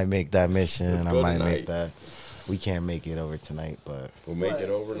 I might make that mission. Let's I go might tonight. make that. We can't make it over tonight, but We'll make it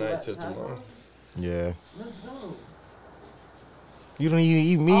overnight till tomorrow. yeah. Let's go. You don't even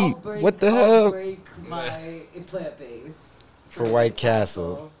eat I'll meat. break- What the I'll hell? break my plant base For White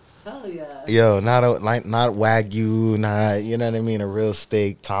Castle. Hell yeah. Yo, not Wagyu, not, you know what I mean, a real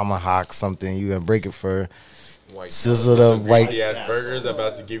steak, tomahawk, something. You gonna break it for White sizzled up white. Greasy ass burgers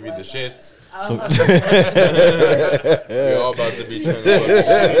about to give you the shits. Some, We're all about to be trying to fuck shit.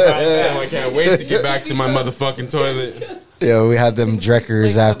 Damn, I can't wait to get back to my motherfucking toilet. yo, we had them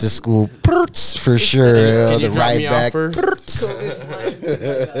Drekkers after school, perts, for sure. Yo, Can you the drop ride me off back. first? Perts.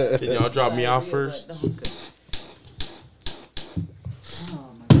 Can y'all drop me off first?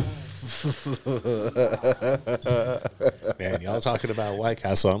 Man, y'all talking about White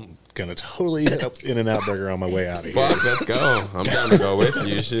Castle. I'm gonna totally hit up In-N-Out Burger on my way out of here. Fuck, let's go. I'm down to go with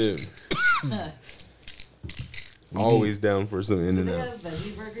you. Shit. Always down for some in Do and they out. have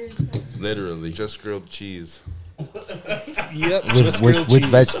veggie burgers? Literally. Just grilled cheese. Yep, With, with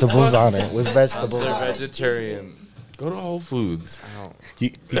vegetables on it. With vegetables They're on it. vegetarian. Go to Whole Foods. You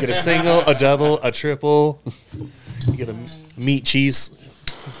get a single, a double, a triple. You get a meat cheese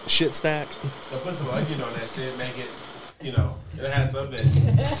shit stack. So put some onion on that shit, make it, you know, it has something.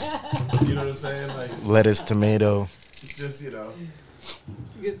 You know what I'm saying? Like, Lettuce, tomato. just, you know,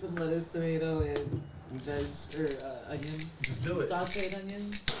 Get some lettuce, tomato, and veg or onion. just do it. Sauteed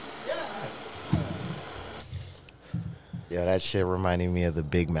onions. Yeah, that shit reminded me of the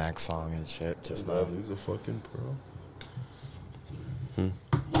Big Mac song and shit. Just now. He's a fucking pro. I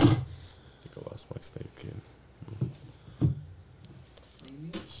think I lost my steak again.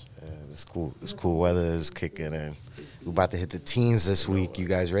 Yeah, this cool weather is kicking in. We're about to hit the teens this week. You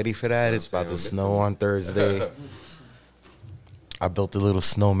guys ready for that? It's about to snow on Thursday. I built a little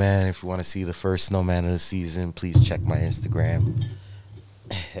snowman. If you want to see the first snowman of the season, please check my Instagram.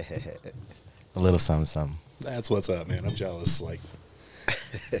 A little something, something. That's what's up, man. I'm jealous. Like,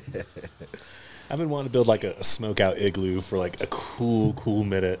 I've been wanting to build like a smoke out igloo for like a cool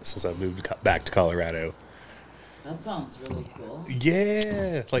minute since I moved back to Colorado. That sounds really cool.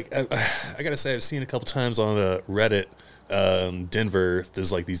 Yeah, like I gotta say, I've seen a couple times on Reddit, Denver.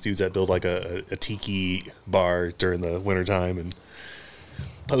 There's like these dudes that build like a tiki bar during the wintertime and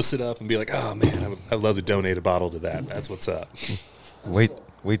post it up and be like, oh man, I'd love to donate a bottle to that. That's what's up. Wait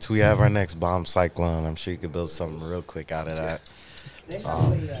till we have our next bomb cyclone. I'm sure you could build something real quick out of that. They have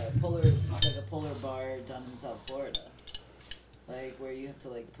a polar bar down in South Florida, like where you have to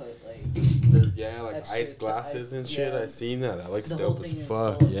like put like Yeah, like Extra ice glasses and shit. yeah. I seen that. That looks the whole dope thing as is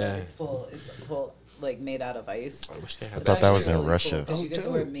fuck. full. Yeah. It's full. It's full, like made out of ice. I wish they I had thought that was in Actually really Russia. cool 'cause you get to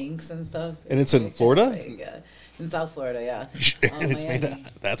wear dope. minks and stuff. And it's in Florida? Like, yeah, in South Florida, yeah. And it's made Miami.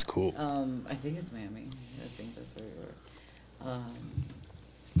 up. That's cool. I think it's Miami. I think that's where we were.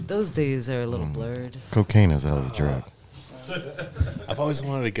 Those days are a little blurred. Cocaine is a hell of a drug. I've always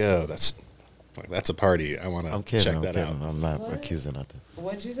wanted to go. That's a party. I want I'm to kidding. check I'm that kidding. out. I'm not What? accusing nothing.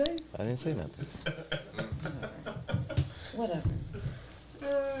 What'd you say? I didn't say nothing. Whatever.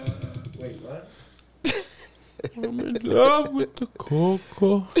 Wait, what? I'm in love with the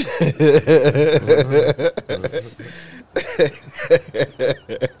cocoa.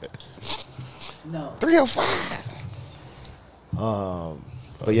 305.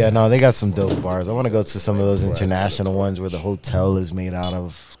 But yeah, no, they got some dope bars. I want to go to some of those international ones where the hotel is made out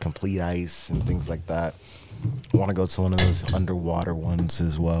of complete ice and things like that. I want to go to one of those underwater ones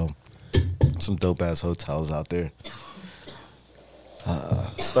as well. Some dope ass hotels out there.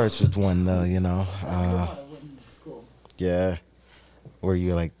 Starts with one though, you know. Yeah, where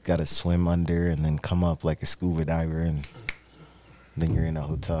you like gotta swim under and then come up like a scuba diver, and then you're in a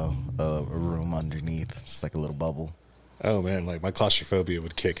hotel, a room underneath. It's like a little bubble. Oh man, like my claustrophobia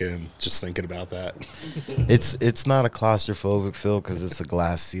would kick in just thinking about that. It's not a claustrophobic feel because it's a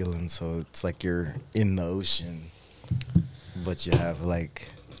glass ceiling, so it's like you're in the ocean, but you have like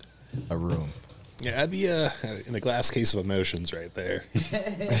a room. Yeah, I'd be in a glass case of emotions right there.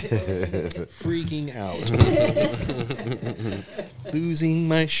 Freaking out. Losing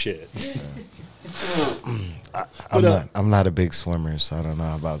my shit. I'm not a big swimmer, so I don't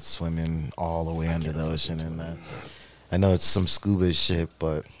know about swimming all the way under the ocean and that. I know it's some scuba shit,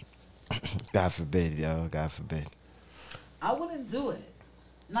 but God forbid, yo, God forbid. I wouldn't do it.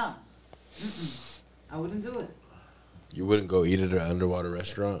 No. I wouldn't do it. You wouldn't go eat at an underwater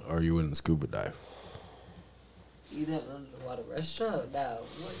restaurant, or you wouldn't scuba dive? Eat at an underwater restaurant? No.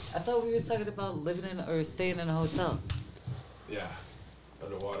 What? I thought we were talking about living in or staying in a hotel. Yeah,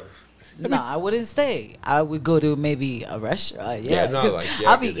 underwater. No, I wouldn't stay. I would go to maybe a restaurant. Yeah,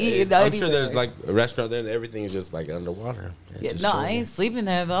 I'll be eating. I'm sure there's like a restaurant there and everything is just like underwater. Yeah, no, I ain't sleeping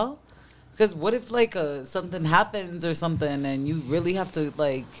there though. Because what if like something happens or something and you really have to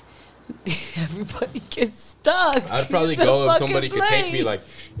like everybody gets stuck? I'd probably go if somebody could take me, like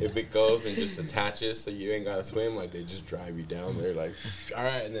if it goes and just attaches so you ain't gotta swim, like they just drive you down there like all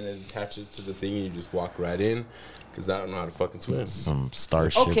right, and then it attaches to the thing and you just walk right in. Because I don't know how to fucking swim. Some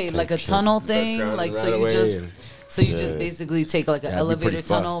starship. Okay, like a tunnel thing, like so you just basically take like an elevator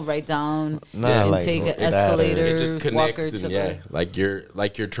tunnel right down, and like take an escalator, it just connects, walker and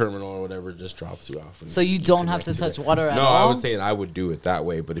like your terminal or whatever just drops you off. So you don't have to touch water at all. No, I would say I would do it that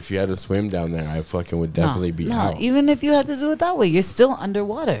way. But if you had to swim down there, I fucking would definitely be out. Even if you had to do it that way, you're still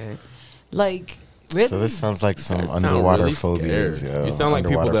underwater. Like. Really? So this sounds like some underwater really phobias. Yo. You sound like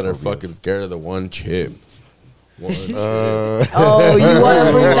people that are fucking scared of the one chip. Oh, you want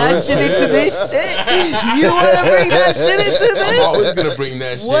to bring that shit into this shit? You want to bring that shit into this? I'm always going to bring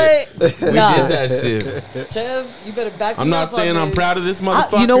that shit. What? We did that shit. Trev, you better back me up. I'm not saying I'm proud of this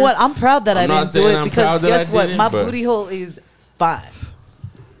motherfucker. You know what? I'm proud that I didn't do it because guess what? My but booty hole is fine.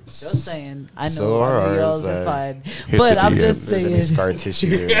 Just saying. I know so all of y'all are fine. But I'm just saying. Any scar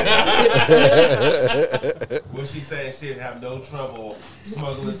tissue there. When she's saying she'd have no trouble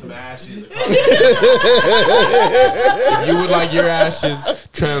smuggling some ashes across if you would like your ashes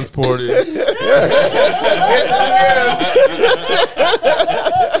transported.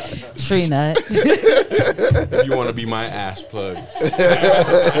 Tree nut. If you want to be my ash plug.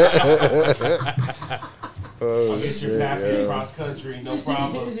 I'll get your pappy across country, no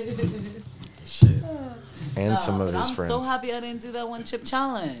problem. Shit. And some of his friends. I'm so happy I didn't do that one chip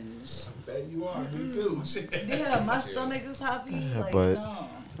challenge. I bet you are. Me too. Yeah, my stomach is happy. Yeah, like,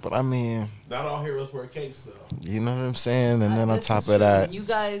 but I mean, not all heroes wear capes though. You know what I'm saying? And then on top of that, you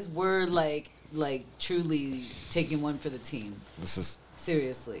guys were like truly taking one for the team. This is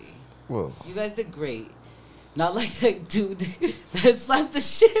seriously. Whoa. You guys did great. Not like that dude that slapped the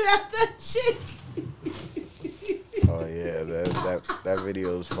shit out of that chick. Oh yeah, that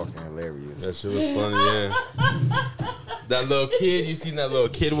video was fucking hilarious. That shit was funny, yeah. That little kid, you seen that little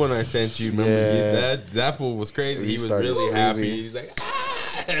kid one I sent you? Remember? Yeah. That fool was crazy. He was really screaming. happy. He's like,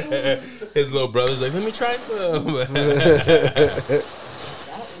 ah! His little brother's like, let me try some. That is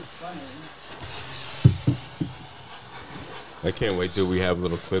funny. I can't wait till we have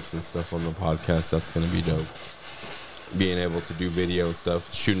little clips and stuff on the podcast. That's gonna be dope. Being able to do video and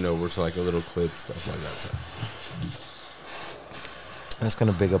stuff, shooting over to like a little clip, stuff like that. So. That's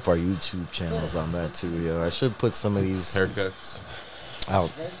gonna big up our YouTube channels on that too, yo. I should put some of these haircuts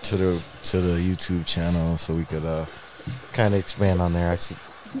out to the YouTube channel so we could kind of expand on there. I should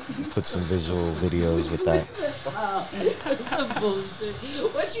put some visual videos with that. That's bullshit.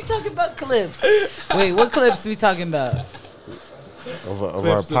 What you talking about clips? Wait, what clips we talking about? Of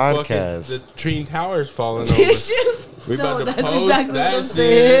our podcast. The Twin Towers falling over. We about to post exactly that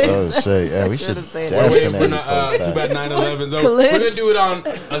shit. Oh shit! Yeah, we should definitely post that. Too bad 9/11's over. We're gonna do it on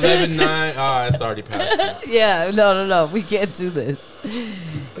 11/9. Oh, it's already passed. Yeah, no. We can't do this.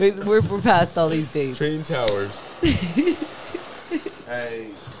 We're past all these dates. Twin Towers. Hey,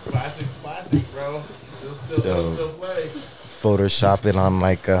 classics, bro. Still play. Photoshop it on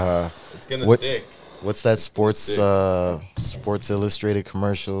like it's gonna stick. What's that Sports Illustrated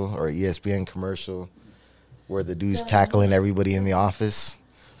commercial or ESPN commercial where the dude's tackling everybody in the office.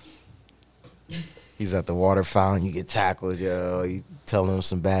 He's at the water fountain. You get tackled, yo. You tell him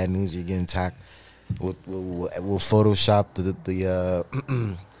some bad news. You're getting tackled. We'll Photoshop the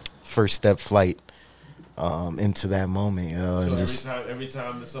first step flight into that moment, yo. So and just every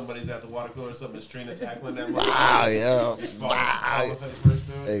time that somebody's at the water cooler or something, is Trina tackling that motherfucker. wow, yo. Just fall Wow. face first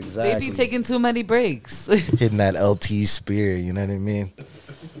to it. They Exactly. be taking too many breaks. Hitting that LT spear, you know what I mean?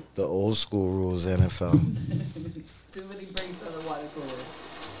 The old school rules, NFL. Too many breaks on the water cooler.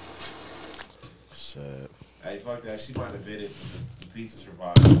 Shit. Hey, fuck that. She might have bid it. The pizza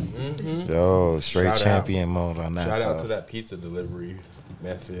survived. Yo, straight Shout out. champion mode on that. Shout out though. to that pizza delivery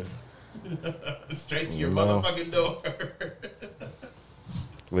method. Straight to your You know. motherfucking door.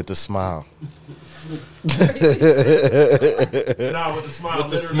 With the smile. Nah, with the smile.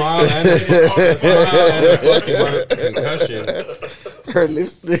 With the literally. smile and the fucking concussion. Her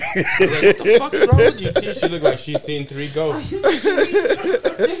lipstick. Like, what the fuck is wrong with you, T? She looked like she's seen 3 ghosts.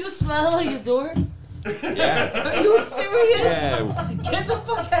 There's a smell on your door. Yeah. Are you serious? Yeah. Get the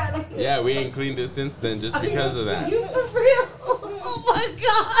fuck out of here. Yeah, we ain't cleaned it since then just because of that. You for real? Oh my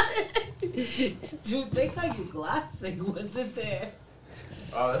god. Dude, they got you glass thing wasn't there.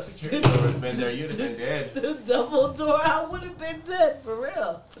 Oh, that security door would have been there. You'd have been dead. The double door, I would have been dead, for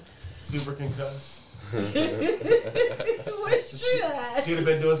real. Super concussed. Where's she at? She'd have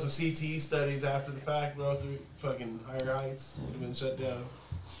been doing some CTE studies after the fact, bro, through fucking higher heights. Would have been shut down.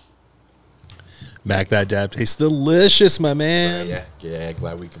 Mac, that dab tastes delicious, my man. Yeah,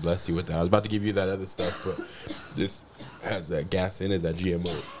 glad we could bless you with that. I was about to give you that other stuff, but this has that gas in it, that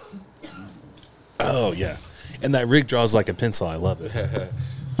GMO. Oh, yeah. And that rig draws like a pencil. I love it.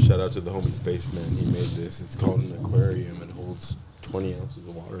 Shout out to the homie Spaceman. He made this. It's called an aquarium. It holds 20 ounces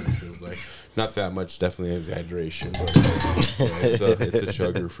of water. It feels like not that much. Definitely exaggeration, but yeah, it's a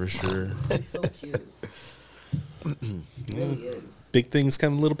chugger for sure. It's so cute. It really is. Big things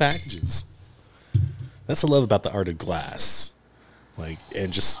come in little packages. That's the love about the art of glass. Like,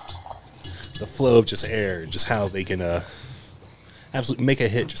 and just the flow of just air, just how they can absolutely make a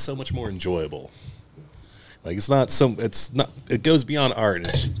hit just so much more enjoyable. Like, it goes beyond art.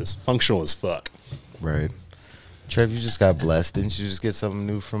 It's just functional as fuck. Right. Trev, you just got blessed. Didn't you just get something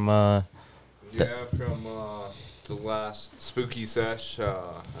new from Yeah, from the last Spooky Sesh,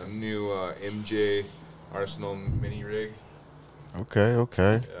 a new MJ Arsenal mini rig.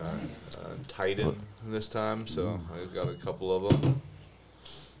 Okay. Titan this time, so I got a couple of them.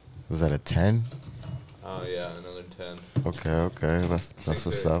 Was that a 10? Oh yeah, another 10. Okay. That's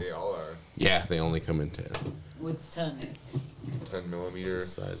what's up. They all are Yeah, they only come in 10. What's 10? 10 millimeter. The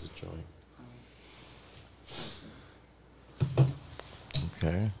size of joint.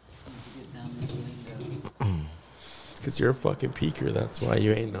 Okay. Get down the window. Because you're a fucking peeker. That's why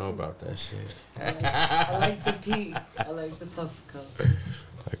you ain't know about that shit. I like to peek. I like to puff coat.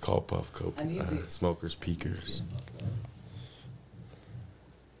 I call Puff Coat I need to- smokers peekers.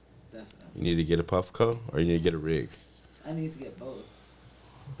 Definitely. You need to get a Puff Coat or you need to get a rig. I need to get both.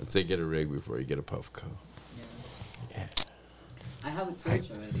 I'd say get a rig before you get a Puff Coat. Yeah. Yeah. I have a torch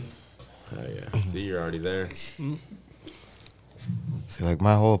already. Oh, yeah. See, you're already there. See, like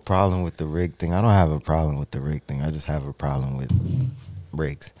my whole problem with the rig thing, I don't have a problem with the rig thing. I just have a problem with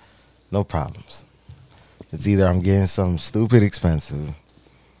rigs. No problems. It's either I'm getting something stupid expensive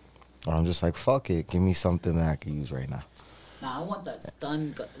or I'm just like, fuck it. Give me something that I can use right now. Nah, I want that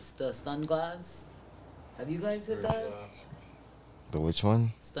the stun glass. Have you guys hit that? The which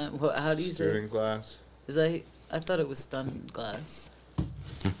one? Stun. How do you say? Steering It? glass. Is that? I thought it was stun glass.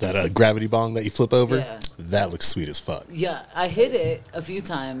 That gravity bong that you flip over, Yeah. that looks sweet as fuck. Yeah, I hit it a few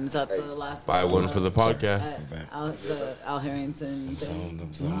times at the last. Buy one for the podcast. The Al Harrington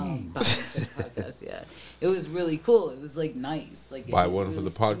thing. Some. Buy one for the podcast. Yeah, it was really cool. It was like nice. Like Buy it one was for the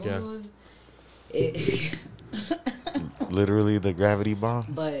really podcast. smooth. It, Literally the gravity bomb.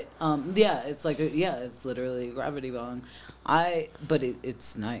 but yeah, it's like it's literally a gravity bong. But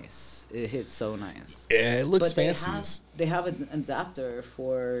it's nice. It hits so nice. Yeah, it looks But they fancy. they have an adapter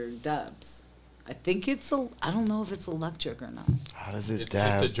for dabs. I think I don't know if it's electric or not. How does it It's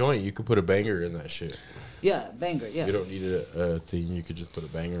just a dab? joint. You could put a banger in that shit. Yeah, banger. Yeah. You don't need a thing. You could just put a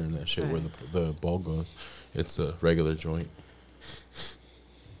banger in that shit where the ball goes. It's a regular joint.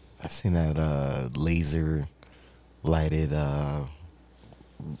 I seen that laser lighted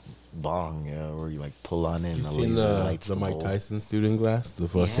bong, where you like pull on it and You the seen laser lights the Mike bowl. Tyson student glass? The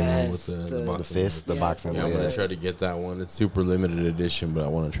fucking one with Yes, the The boxing. fist, the Yeah. boxing. Yeah, I'm glove. gonna try to get that one. It's super limited edition, but I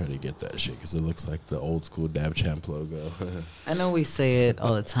want to try to get that shit because it looks like the old school Dab Champ logo. I know we say it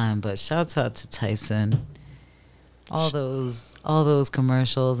all the time, but shouts out to Tyson. all those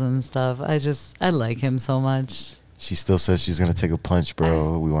commercials and stuff. I like him so much. She still says she's gonna take a punch,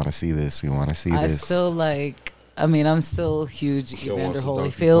 bro. We want to see this. We want to see I this. still like. I mean, I'm still huge Still Evander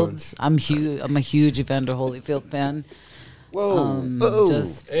wants a Holyfield. I'm a huge Evander Holyfield fan. Whoa.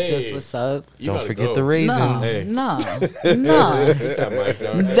 Just what's up? Don't forget the raisins. Nah, Hey. nah. That mic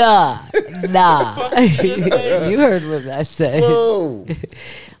down. Nah. You heard what I said. Whoa.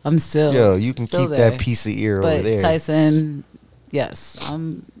 I'm still. Yo, you can still keep there. that piece of ear But over there. Tyson, yes,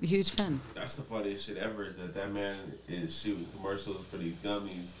 I'm a huge fan. That's the funniest shit ever is that man is shooting commercials for these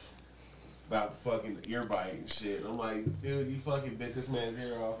gummies about the fucking ear bite and shit. I'm like, dude, you fucking bit this man's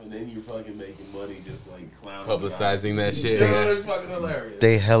ear off and then you're fucking making money just like clowning. Publicizing that shit. Dude, Yeah. it's fucking hilarious.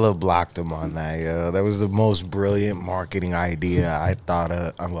 They hella blocked him on that, yo. That was the most brilliant marketing idea I thought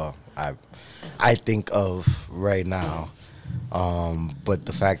of. Well, I think of right now. But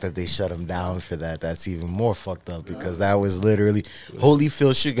the fact that they shut him down for that's even more fucked up because that was literally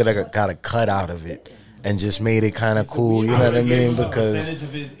Holyfield should have got a cut out of it and just made it kind of cool. You know what I mean? Because percentage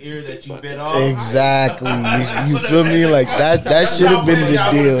of his ear that you bit off. exactly, you feel me? Like that should have been the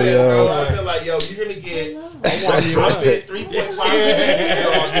deal, yo. I feel like, yo, you're gonna get. I bet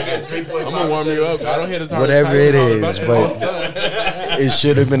 3.5%. I'm gonna warm you up. I don't hit as hard. Whatever as it is, but it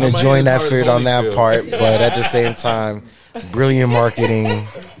should have been a joint effort on that part. But at the same time, brilliant marketing,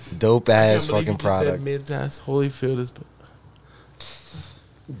 dope ass fucking product. Mid-ass Holyfield is.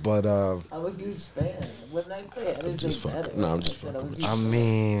 But I'm a huge fan. What did I say? I didn't Just say fucking- better. no, I'm just I said I fucking was with I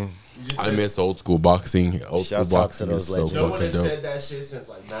mean, I miss old school boxing. Old school Shouts out to boxing those is so legends. No one fucking has dope. said that shit since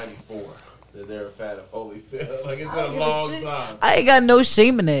like '94. That they're a fan of Holyfield. Like it's I been don't a give a long shit. time. I ain't got no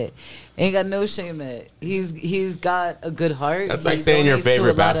shame in it. Ain't got no shame in it. He's got a good heart. That's He like saying your donates to a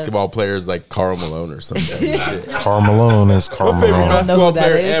favorite lot of- basketball player is like Carl Malone or something. Shit. Carl Malone is Carl My favorite Malone. know basketball who that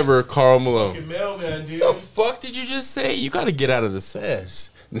player is. ever, Carl Malone. Fucking mailman, dude. The fuck did you just say? You got to get out of the sesh.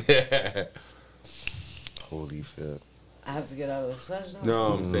 Holyfield. I have to get out of the session.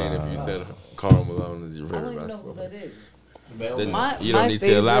 No, I'm saying if you said Carl Malone is your I don't favorite even know who basketball that player, is. The mailman. Then you don't need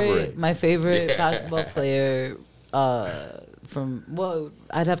to elaborate. My favorite Yeah. basketball player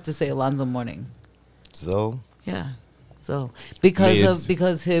I'd have to say Alonzo Mourning. Zoe. Yeah. So because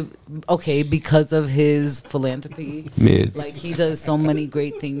Mids. because of his philanthropy, Mids. like he does so many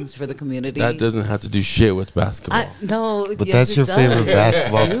great things for the community. That doesn't have to do shit with basketball. No, But yes, that's it your does. favorite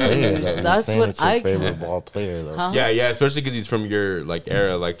basketball It's player. huge. Though. I'm That's saying what it's your I favorite can. ball player, though. Huh? Yeah, especially because he's from your like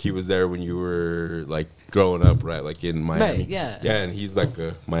era. Like he was there when you were like growing up, right? Like in Miami. Right, yeah. Yeah, and he's like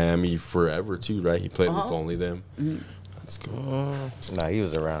a Miami forever too, right? He played with Uh-huh. only them. That's cool. Nah, he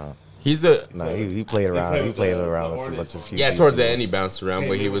was around. He's a Nah, he played around. He played around with a bunch of people. yeah. Towards the end, he bounced around,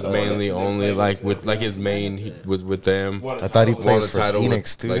 but he was mainly only like with like his main. He was with them. Won a I thought he title. played Won a for title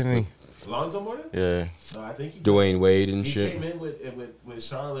Phoenix with, too, like, didn't Alonzo Mourning? he? Yeah. No, I think he Dwayne Wade and He shit. came in with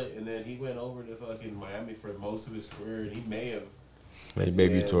Charlotte, and then he went over to fucking Miami for most of his career, and he may have.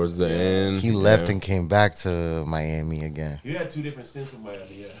 Maybe Yeah, towards the yeah. end. He left and came back to Miami again. You had two different stints with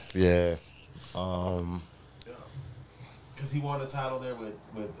Miami, yeah. Yeah. Because he won a title there with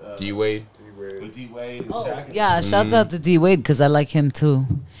D Wade. with D Wade and Oh, Shaq. yeah, shouts out to D Wade because I like him too.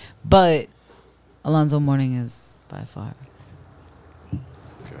 But Alonzo Mourning is by far.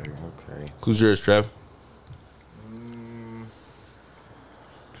 Okay. Who's yours, Trev?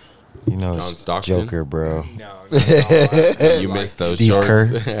 You know, John it's Stockton? Joker, bro. No, You missed those Steve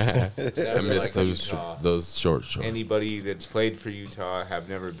shorts. Kerr. I missed those short shorts. Anybody that's played for Utah have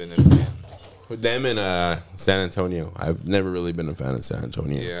never been a fan. With them in San Antonio, I've never really been a fan of San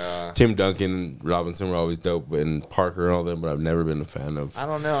Antonio. Yeah. Tim Duncan, Robinson were always dope, and Parker and all them, but I've never been a fan of. I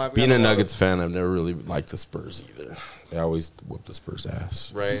don't know. I've Being got a lot Nuggets fan, I've never really liked the Spurs either. They always whoop the Spurs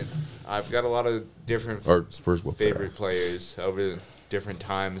ass. Right. I've got a lot of different Or Spurs whoop their favorite ass. players over different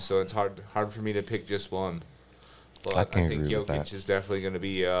times, so it's hard for me to pick just one. But I can think agree with Jokic that. is definitely going to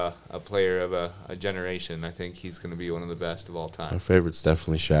be a player of a generation. I think he's going to be one of the best of all My time. favorite's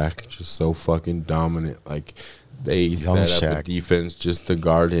definitely Shaq. Just so fucking dominant. Like they Young set up a Shaq. defense just to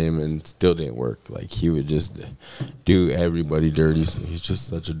guard him, and still didn't work. Like he would just do everybody dirty. So he's just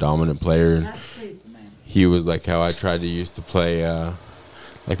such a dominant player. He was like how I tried to used to play.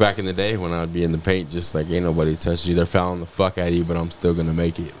 Like back in the day when I would be in the paint, just like ain't nobody touching you. They're fouling the fuck out of you, but I'm still gonna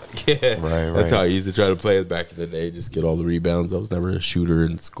make it. Like, Right. That's how I used to try to play it back in the day. Just get all the rebounds. I was never a shooter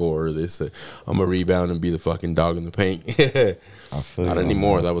and scorer. They said I'm a rebound and be the fucking dog in the paint. I feel Not you on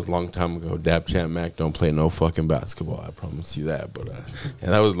anymore. that. That was a long time ago. Dap Champ Mac don't play no fucking basketball. I promise you that. But yeah,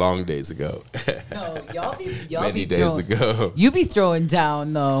 that was long days ago. No, y'all Many be days throwing, ago. You be throwing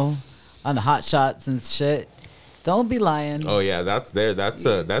down though on the hot shots and shit. Don't be lying. Oh yeah, that's there.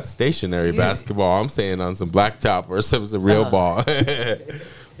 That's stationary basketball. I'm saying on some blacktop or some real ball.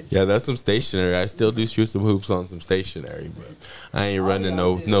 Yeah, that's some stationary. I still do shoot some hoops on some stationary, but I ain't running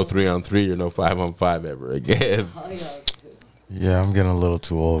no 3-on-3 or no 5-on-5 ever again. Yeah, I'm getting a little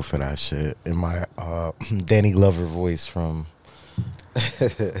too old for that shit. In my Danny Glover voice from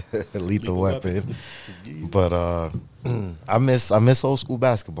Lethal Weapon. But I miss old school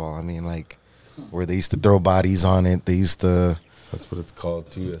basketball. I mean, like where they used to throw bodies on it. They used to. That's what it's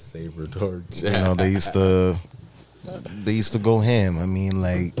called too, a saber torch. They used to go ham. I mean,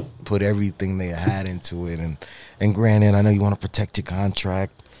 like put everything they had into it. And granted, I know you want to protect your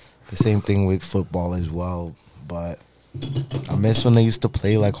contract. The same thing with football as well. But I miss when they used to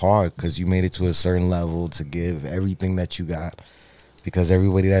play like hard because you made it to a certain level to give everything that you got. Because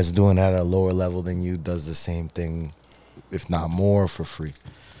everybody that's doing that at a lower level than you does the same thing, if not more, for free.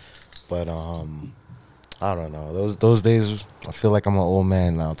 But I don't know. Those days, I feel like I'm an old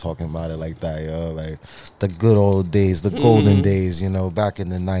man now talking about it like that, yo. Like the good old days, the golden days, back in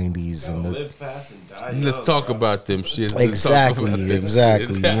the 90s. And live fast and die Let's young, talk bro. about them shits. Exactly.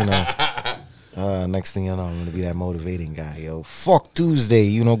 Shits. Next thing you know, I'm going to be that motivating guy, yo. Fuck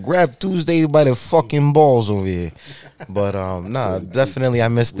Tuesday, grab Tuesday by the fucking balls over here. But, definitely I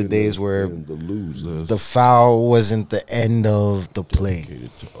miss the days where the foul wasn't the end of the play.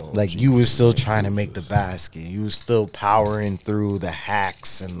 Like, you were still trying to make the basket. You were still powering through the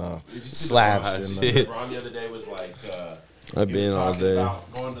hacks and the slaps. LeBron the other day was like, I've been all day.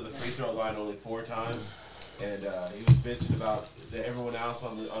 About going to the free throw line only 4 times. And he was bitching about that everyone else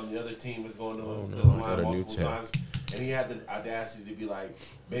on the other team was going to the line multiple times, and he had the audacity to be like,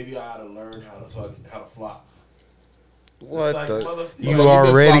 "Maybe I ought to learn how to flop." What like, the? You You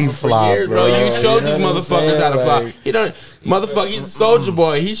already flopped, bro. You showed these know what I'm motherfuckers saying? how to flop. Like, He don't, motherfucker. He's a soldier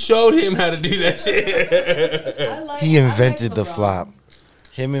boy. He showed him how to do that shit. He invented the flop.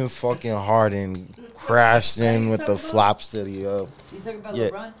 Him and fucking Harden crashed in with the flops to the. You talking about Yeah.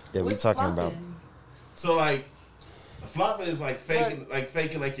 LeBron? Yeah, we What's talking about- flopping? So like, flopping is like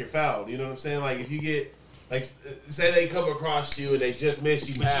faking like you're fouled. You know what I'm saying? Like if you get like, say they come across you and they just miss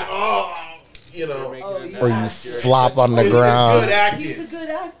you, but Or you flop on the It's ground. good acting. He's a good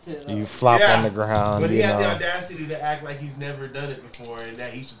actor. though. You flop Yeah. on the ground, But he you had the know, audacity to act like he's never done it before and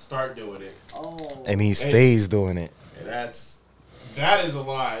that he should start doing it. Oh. and he stays doing it. And that is a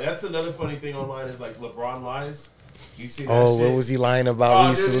lie. That's another funny thing online is like LeBron lies. You see that Oh, shit? what was he lying about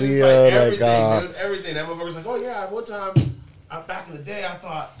Dude, recently? it's everything, Like, dude, everything. That motherfucker's like, oh yeah, one time, back in the day, I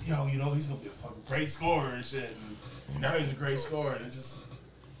thought, he's gonna be a fucking great scorer and shit. And now he's a great scorer. And it's just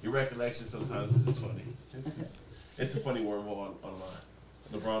your recollection sometimes is just funny. It's a funny wormhole online.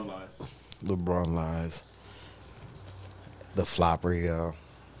 LeBron lies. LeBron lies. The flopper, yo.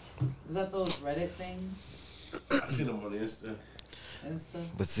 Is that those Reddit things? I seen him on Insta.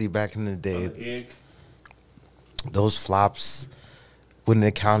 But see, back in the On day, the egg. those flops wouldn't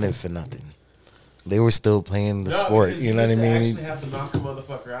have counted for nothing. They were still playing the sport. because You know what I used to mean? actually have to knock a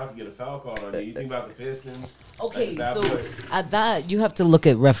motherfucker out to get a foul call on you. You think about the Pistons. Okay, that so play. at that you have to look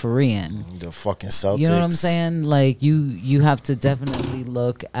at refereeing. The fucking Celtics. You know what I'm saying? Like you have to definitely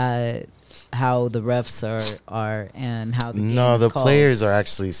look at how the refs are and how the game No, is the called. players are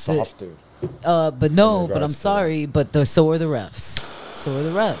actually softer. But no, in but I'm regards to sorry, but so are the refs. So are the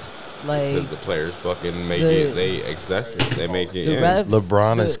refs. Like Because the players fucking make it. They excessive. They make it. the Yeah. refs.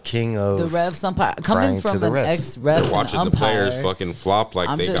 LeBron the, is king of the refs umpire. crying Coming to from the an refs. ex-ref They're and watching the umpire, players fucking flop like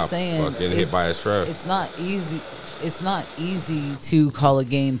I'm they just got saying, fucking hit by a strap. It's not easy. It's not easy to call a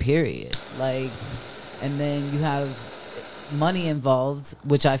game. Period. Like, and then you have money involved,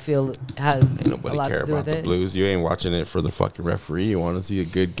 which I feel has Ain't a nobody lot care to do about with the it. Blues. You ain't watching it for the fucking referee. You want to see a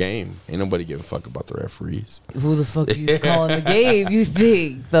good game. Ain't nobody give a fuck about the referees. Who the fuck is calling the game? You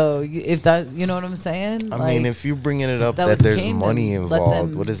think though? If that, you know what I'm saying? I mean, if you're bringing it up that that, was there's game, money then let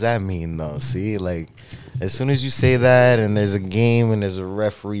involved, them- what does that mean, though? See, like, as soon as you say that and there's a game and there's a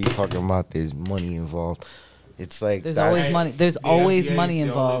referee talking about there's money involved, it's like There's that's- always money. There's The always NBA money is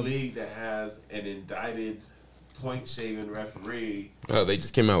the involved. only league that has an indicted point shaving referee, Oh, they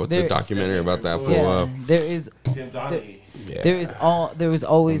just came out with the There- documentary about that for Yeah, there is. Tim Donaghy. yeah. There was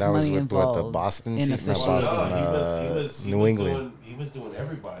always That was money with what, involved. the Boston in team? Not officiating. Boston. He New was England. he was doing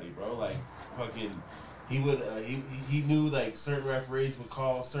everybody, bro. Like fucking, he would he knew like certain referees would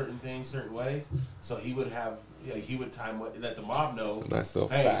call certain things certain ways, so he would have he would let the mob know. Nice little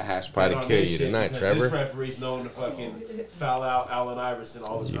Hey, fat hash pie bet to on kill this you shit tonight, because Trevor. This referee's known to fucking foul out Allen Iverson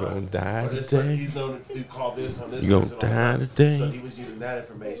all the You time. gonna die Or this today? He's known to call this on this. You gonna person all the die time. today? So he was using that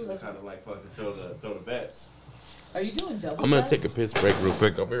information to kind of like fucking throw the bets. Are you doing double? I'm gonna dutch? take a piss break real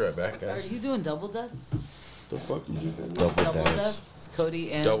quick. I'll be right back, Are guys. you doing double dutch? The fuck you just said? Double Double dabs. deaths,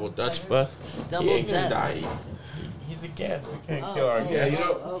 Cody and Double Dutch Drekker. buff. Double He ain't gonna deaths. die. He's a guest. We can't Oh, kill our oh. Yeah, guest. you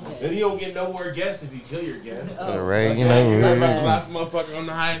know, Okay. then you don't get no more guests if you kill your guests. Oh. Right, you Remember know, the last motherfucker on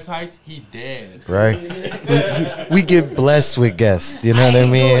the highest heights? He dead. right? We get blessed with guests. You know what I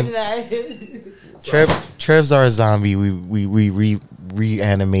mean? Trev's our zombie. We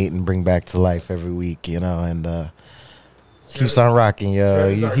reanimate and bring back to life every week. You know, and keeps on rocking. Yo,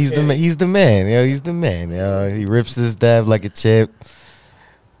 Trev's our he's the king. man. He's the man. Yo, he's the man. Yo, he rips his dab like a chip.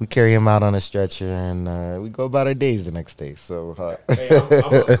 We carry him out on a stretcher, and we go about our days the next day. So, Hey,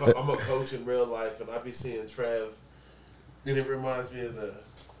 I'm a coach in real life, and I be seeing Trev, and it reminds me of the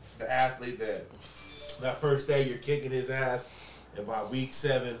athlete that first day you're kicking his ass, and by week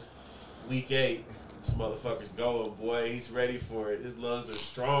 7, week 8, this motherfucker's going, boy. He's ready for it. His lungs are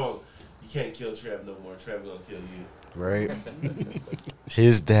strong. You can't kill Trev no more. Trev gonna kill you. right,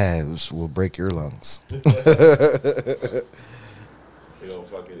 his dabs will break your lungs. You know,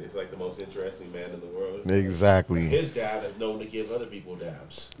 fucking, it's like the most interesting man in the world. Exactly. His dad is known to give other people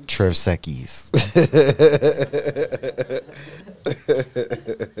dabs. Trev Seckies.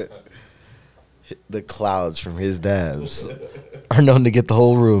 The clouds from his dabs are known to get the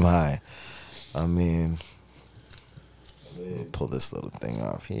whole room high. I mean, pull this little thing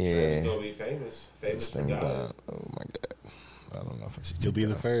off He's here. gonna be famous. Famous This for thing dying. down. Oh my god. I don't know if I should. You'll take be that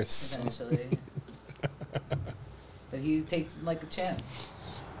the off. first. Eventually. But he takes him like a champ.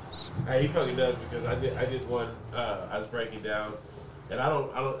 Hey, he fucking does because I did one. I was breaking down, and I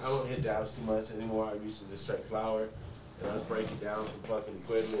don't hit dabs too much anymore. I used to just straight flour, and I was breaking down some fucking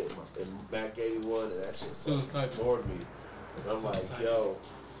equipment, and Matt gave me one, and that shit fucking bored me. And I'm like, yo,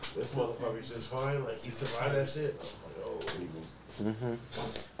 this motherfucker's just fine. Like he survived that shit. I'm like, oh,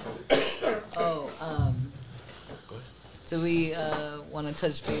 Eagles. Do we want to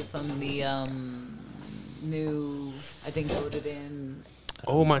touch base on the new, I think, voted in?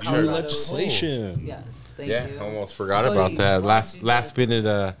 Oh, my New church. legislation. Yes, thank Yeah, you. almost forgot Cody, about that. why don't you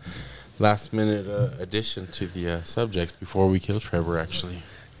Last minute addition to the subject before we kill Trevor. Actually,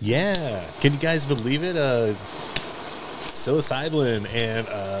 Yeah. Can you guys believe it? Psilocybin and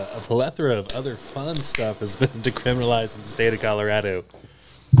a plethora of other fun stuff has been decriminalized in the state of Colorado.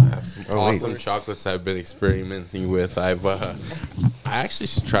 I have some wait. awesome chocolates I've been experimenting with. I actually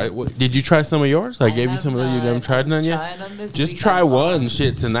tried. Did you try some of yours? I gave you have some of them. You not. haven't tried none I'm yet. trying them this Just week. try I'm one on.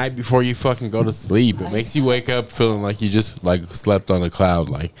 shit tonight before you fucking go to sleep. It makes you wake up feeling like you just like slept on a cloud,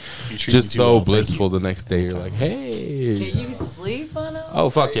 like You treat just me too so well, thank blissful. The next day, you're like, hey. Can you sleep on them? Oh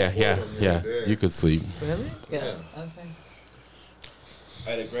fuck yeah. You could sleep. Really? Yeah. Okay.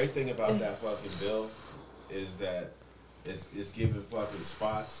 Hey, the great thing about that fucking bill is that it's giving fucking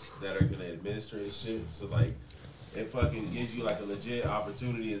spots that are gonna administer this shit. So like, it fucking gives you like a legit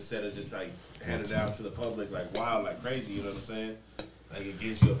opportunity instead of just like handing it out to the public like wild, like crazy. You know what I'm saying? Like it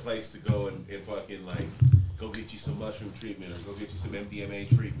gives you a place to go and fucking like go get you some mushroom treatment or go get you some MDMA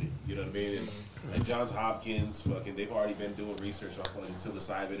treatment. You know what I mean? And like Johns Hopkins, fucking, they've already been doing research on fucking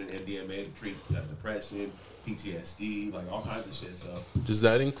psilocybin and MDMA to treat Mm-hmm. depression, PTSD, like all kinds of shit. So Does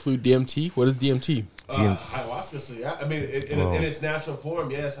that include DMT? What is DMT? ayahuasca, so yeah, I mean, in its natural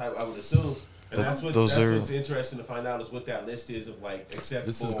form, yes, I would assume. And that's what's interesting to find out is what that list is of like acceptable,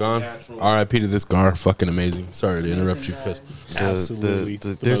 This is gone. natural. R.I.P. to this gar. Fucking amazing. Sorry to interrupt you, Chris. Absolutely.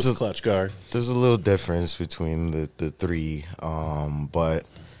 The there's most a- clutch guard. There's a little difference between the three, but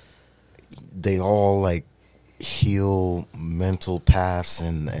they all like heal mental paths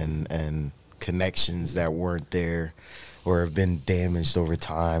and connections that weren't there or have been damaged over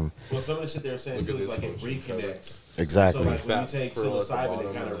time. Well, some of the shit they were saying Look too at is this like it one. reconnects. Exactly. So like when you Fat take pearl at the psilocybin, bottom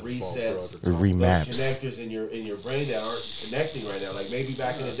it kind of and that small resets pearl at the It top. remaps. those connectors in your brain that aren't connecting right now. Like maybe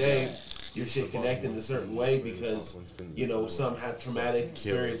back in the day, your shit connected in a certain way because some had traumatic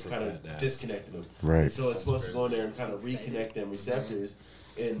experience kind of disconnected them. Right. So it's supposed to go in there and kind of reconnect them receptors.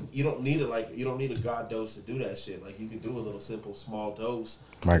 And you don't need a god dose to do that shit. Like you can do a little simple small dose,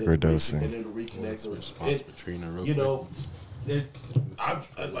 Microdosing. and it'll reconnect them. Response to Trina real You quick. know,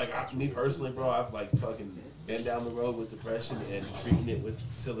 me personally, bro, I've like fucking been down the road with depression and treating it with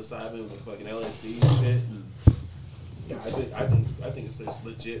psilocybin with fucking LSD and shit. And yeah, I think it's there's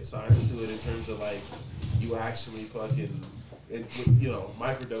legit science to it in terms of like you actually fucking. And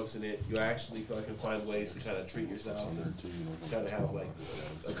microdosing it, you actually fucking find ways to kind of treat yourself and kind of have like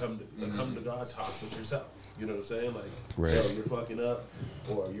a come to God talk with yourself. You know what I'm saying? Like, Right. yo, you're fucking up,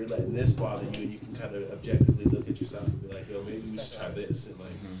 or you're letting this bother you. You can kind of objectively look at yourself and be like, yo, maybe we should try this. And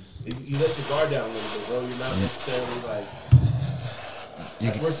like, you let your guard down a little bit, bro. You're not necessarily like.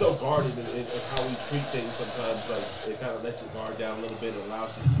 We're so guarded in how we treat things sometimes. Like, it kind of lets your guard down a little bit and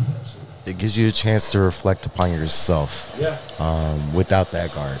allows you to do that shit. it gives you a chance to reflect upon yourself. Yeah. Without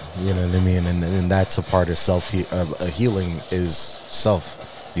that guard, you know what I mean, and that's a part of healing is self.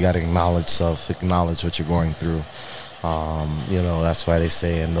 You got to acknowledge self, acknowledge what you're going through. You know, that's why they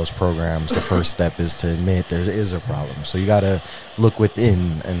say in those programs, the first step is to admit there is a problem. So you got to look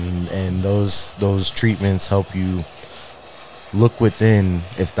within, and those treatments help you look within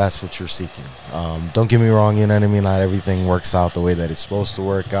if that's what you're seeking. Don't get me wrong, you know what I mean? Not everything works out the way that it's supposed to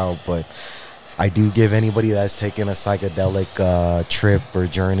work out, but I do give anybody that's taken a psychedelic trip or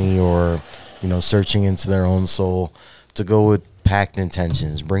journey or, you know, searching into their own soul to go with packed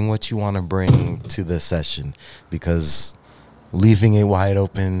intentions. Bring what you want to bring to the session, because leaving it wide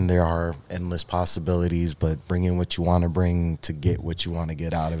open, there are endless possibilities, but bringing what you want to bring to get what you want to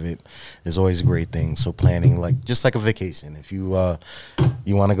get out of it is always a great thing. So planning, like just like a vacation, if you want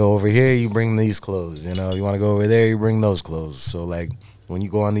to go over here, you bring these clothes, you know, you want to go over there, you bring those clothes. So like when you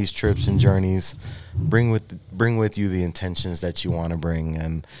go on these trips and journeys, bring with you the intentions that you want to bring,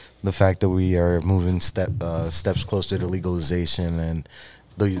 and the fact that we are moving steps closer to legalization, and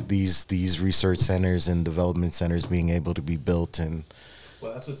these research centers and development centers being able to be built. And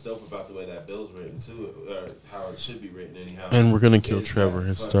well, that's what's dope about the way that bill's written too, or how it should be written anyhow. And we're gonna kill Trevor.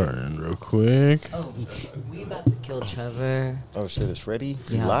 It's starting real quick. Oh, we about to kill Trevor. oh shit, it's ready.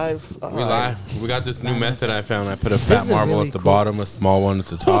 Yeah. Live. We live. We got this new method I found. I put a fat is marble really at the cool. bottom, a small one at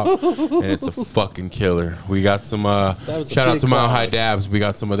the top, and it's a fucking killer. We got some. was a Shout out big to Mile crowd. High Dabs. We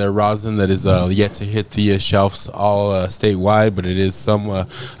got some of their rosin that is yet to hit the shelves all statewide, but it is a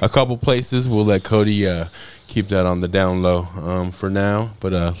couple places. We'll let Cody keep that on the down low for now,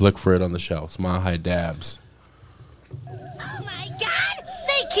 but look for it on the shelves. Mile High Dabs. Oh my God!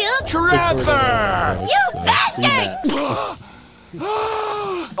 They killed Trevor! You bastard!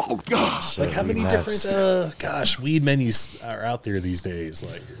 Oh gosh. Like how many Maps. different weed menus are out there these days?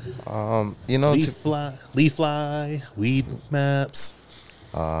 Like You know, leaf fly, weed maps.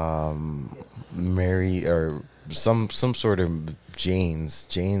 Mary or some sort of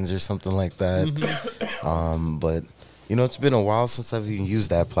Janes or something like that. But you know, it's been a while since I've even used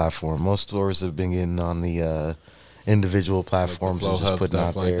that platform. Most stores have been getting on the individual platforms and just putting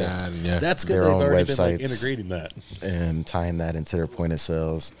out like their that. And yeah. That's good. Their They've own already been websites. like integrating that. and tying that into their point of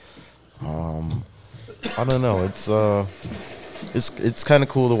sales. I don't know. It's kind of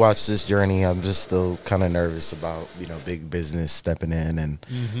cool to watch this journey. I'm just still kind of nervous about, you know, big business stepping in and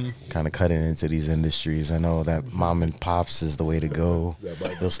kind of cutting into these industries. I know that mom and pops is the way to go.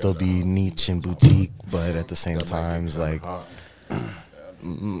 They'll still be niche and boutique, but at the same time, it's like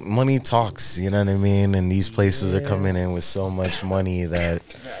money talks, you know what I mean? And these places are coming in with so much money that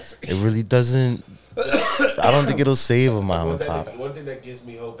it really doesn't. I don't think it'll save a mom and pop. One thing that gives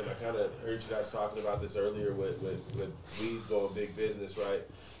me hope, and I kind of heard you guys talking about this earlier with weed going big business, right?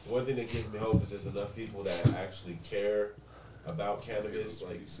 One thing that gives me hope is there's enough people that actually care about cannabis,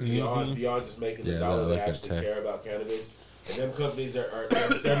 like beyond just making the dollar, they actually care about cannabis. And them companies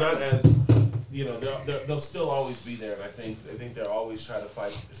they're not as, you know, they'll still always be there, and I think they're always trying to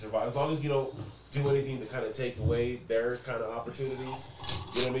fight to survive. As long as you don't do anything to kind of take away their kind of opportunities,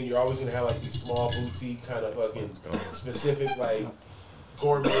 you know what I mean? You're always gonna have like these small boutique kind of fucking specific like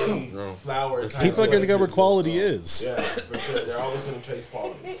gourmet flower. People are going to go where quality is. Yeah, for sure. They're always gonna chase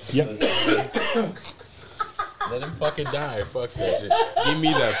quality. Yep. Let him fucking die. Fuck that shit. Give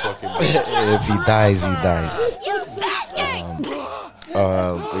me that fucking. If he dies, he dies.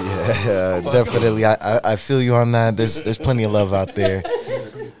 Yeah, definitely. I feel you on that. There's plenty of love out there.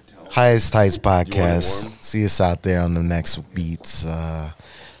 Highest Heights podcast. See us out there on the next beats.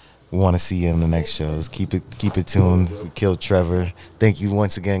 We want to see you in the next shows. Keep it tuned. We killed Trevor. Thank you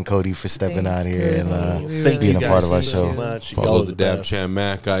once again, Cody, for stepping out here and Thank being you a part of our guys show. so much. Follow Y'all the are Dab best. Chan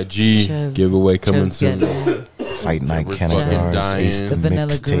Mac IG Chevs- giveaway coming Chevs soon. getting Fight Night We're Cannagars, fucking Ace dying. the The Vanilla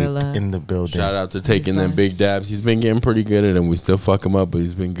mixtape Gorilla. in the building. Shout out to taking them big dabs. He's been getting pretty good at them. We still fuck him up, but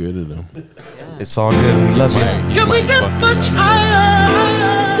he's been good at them. It's all good. We love you. Can we get much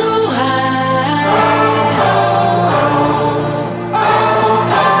So high.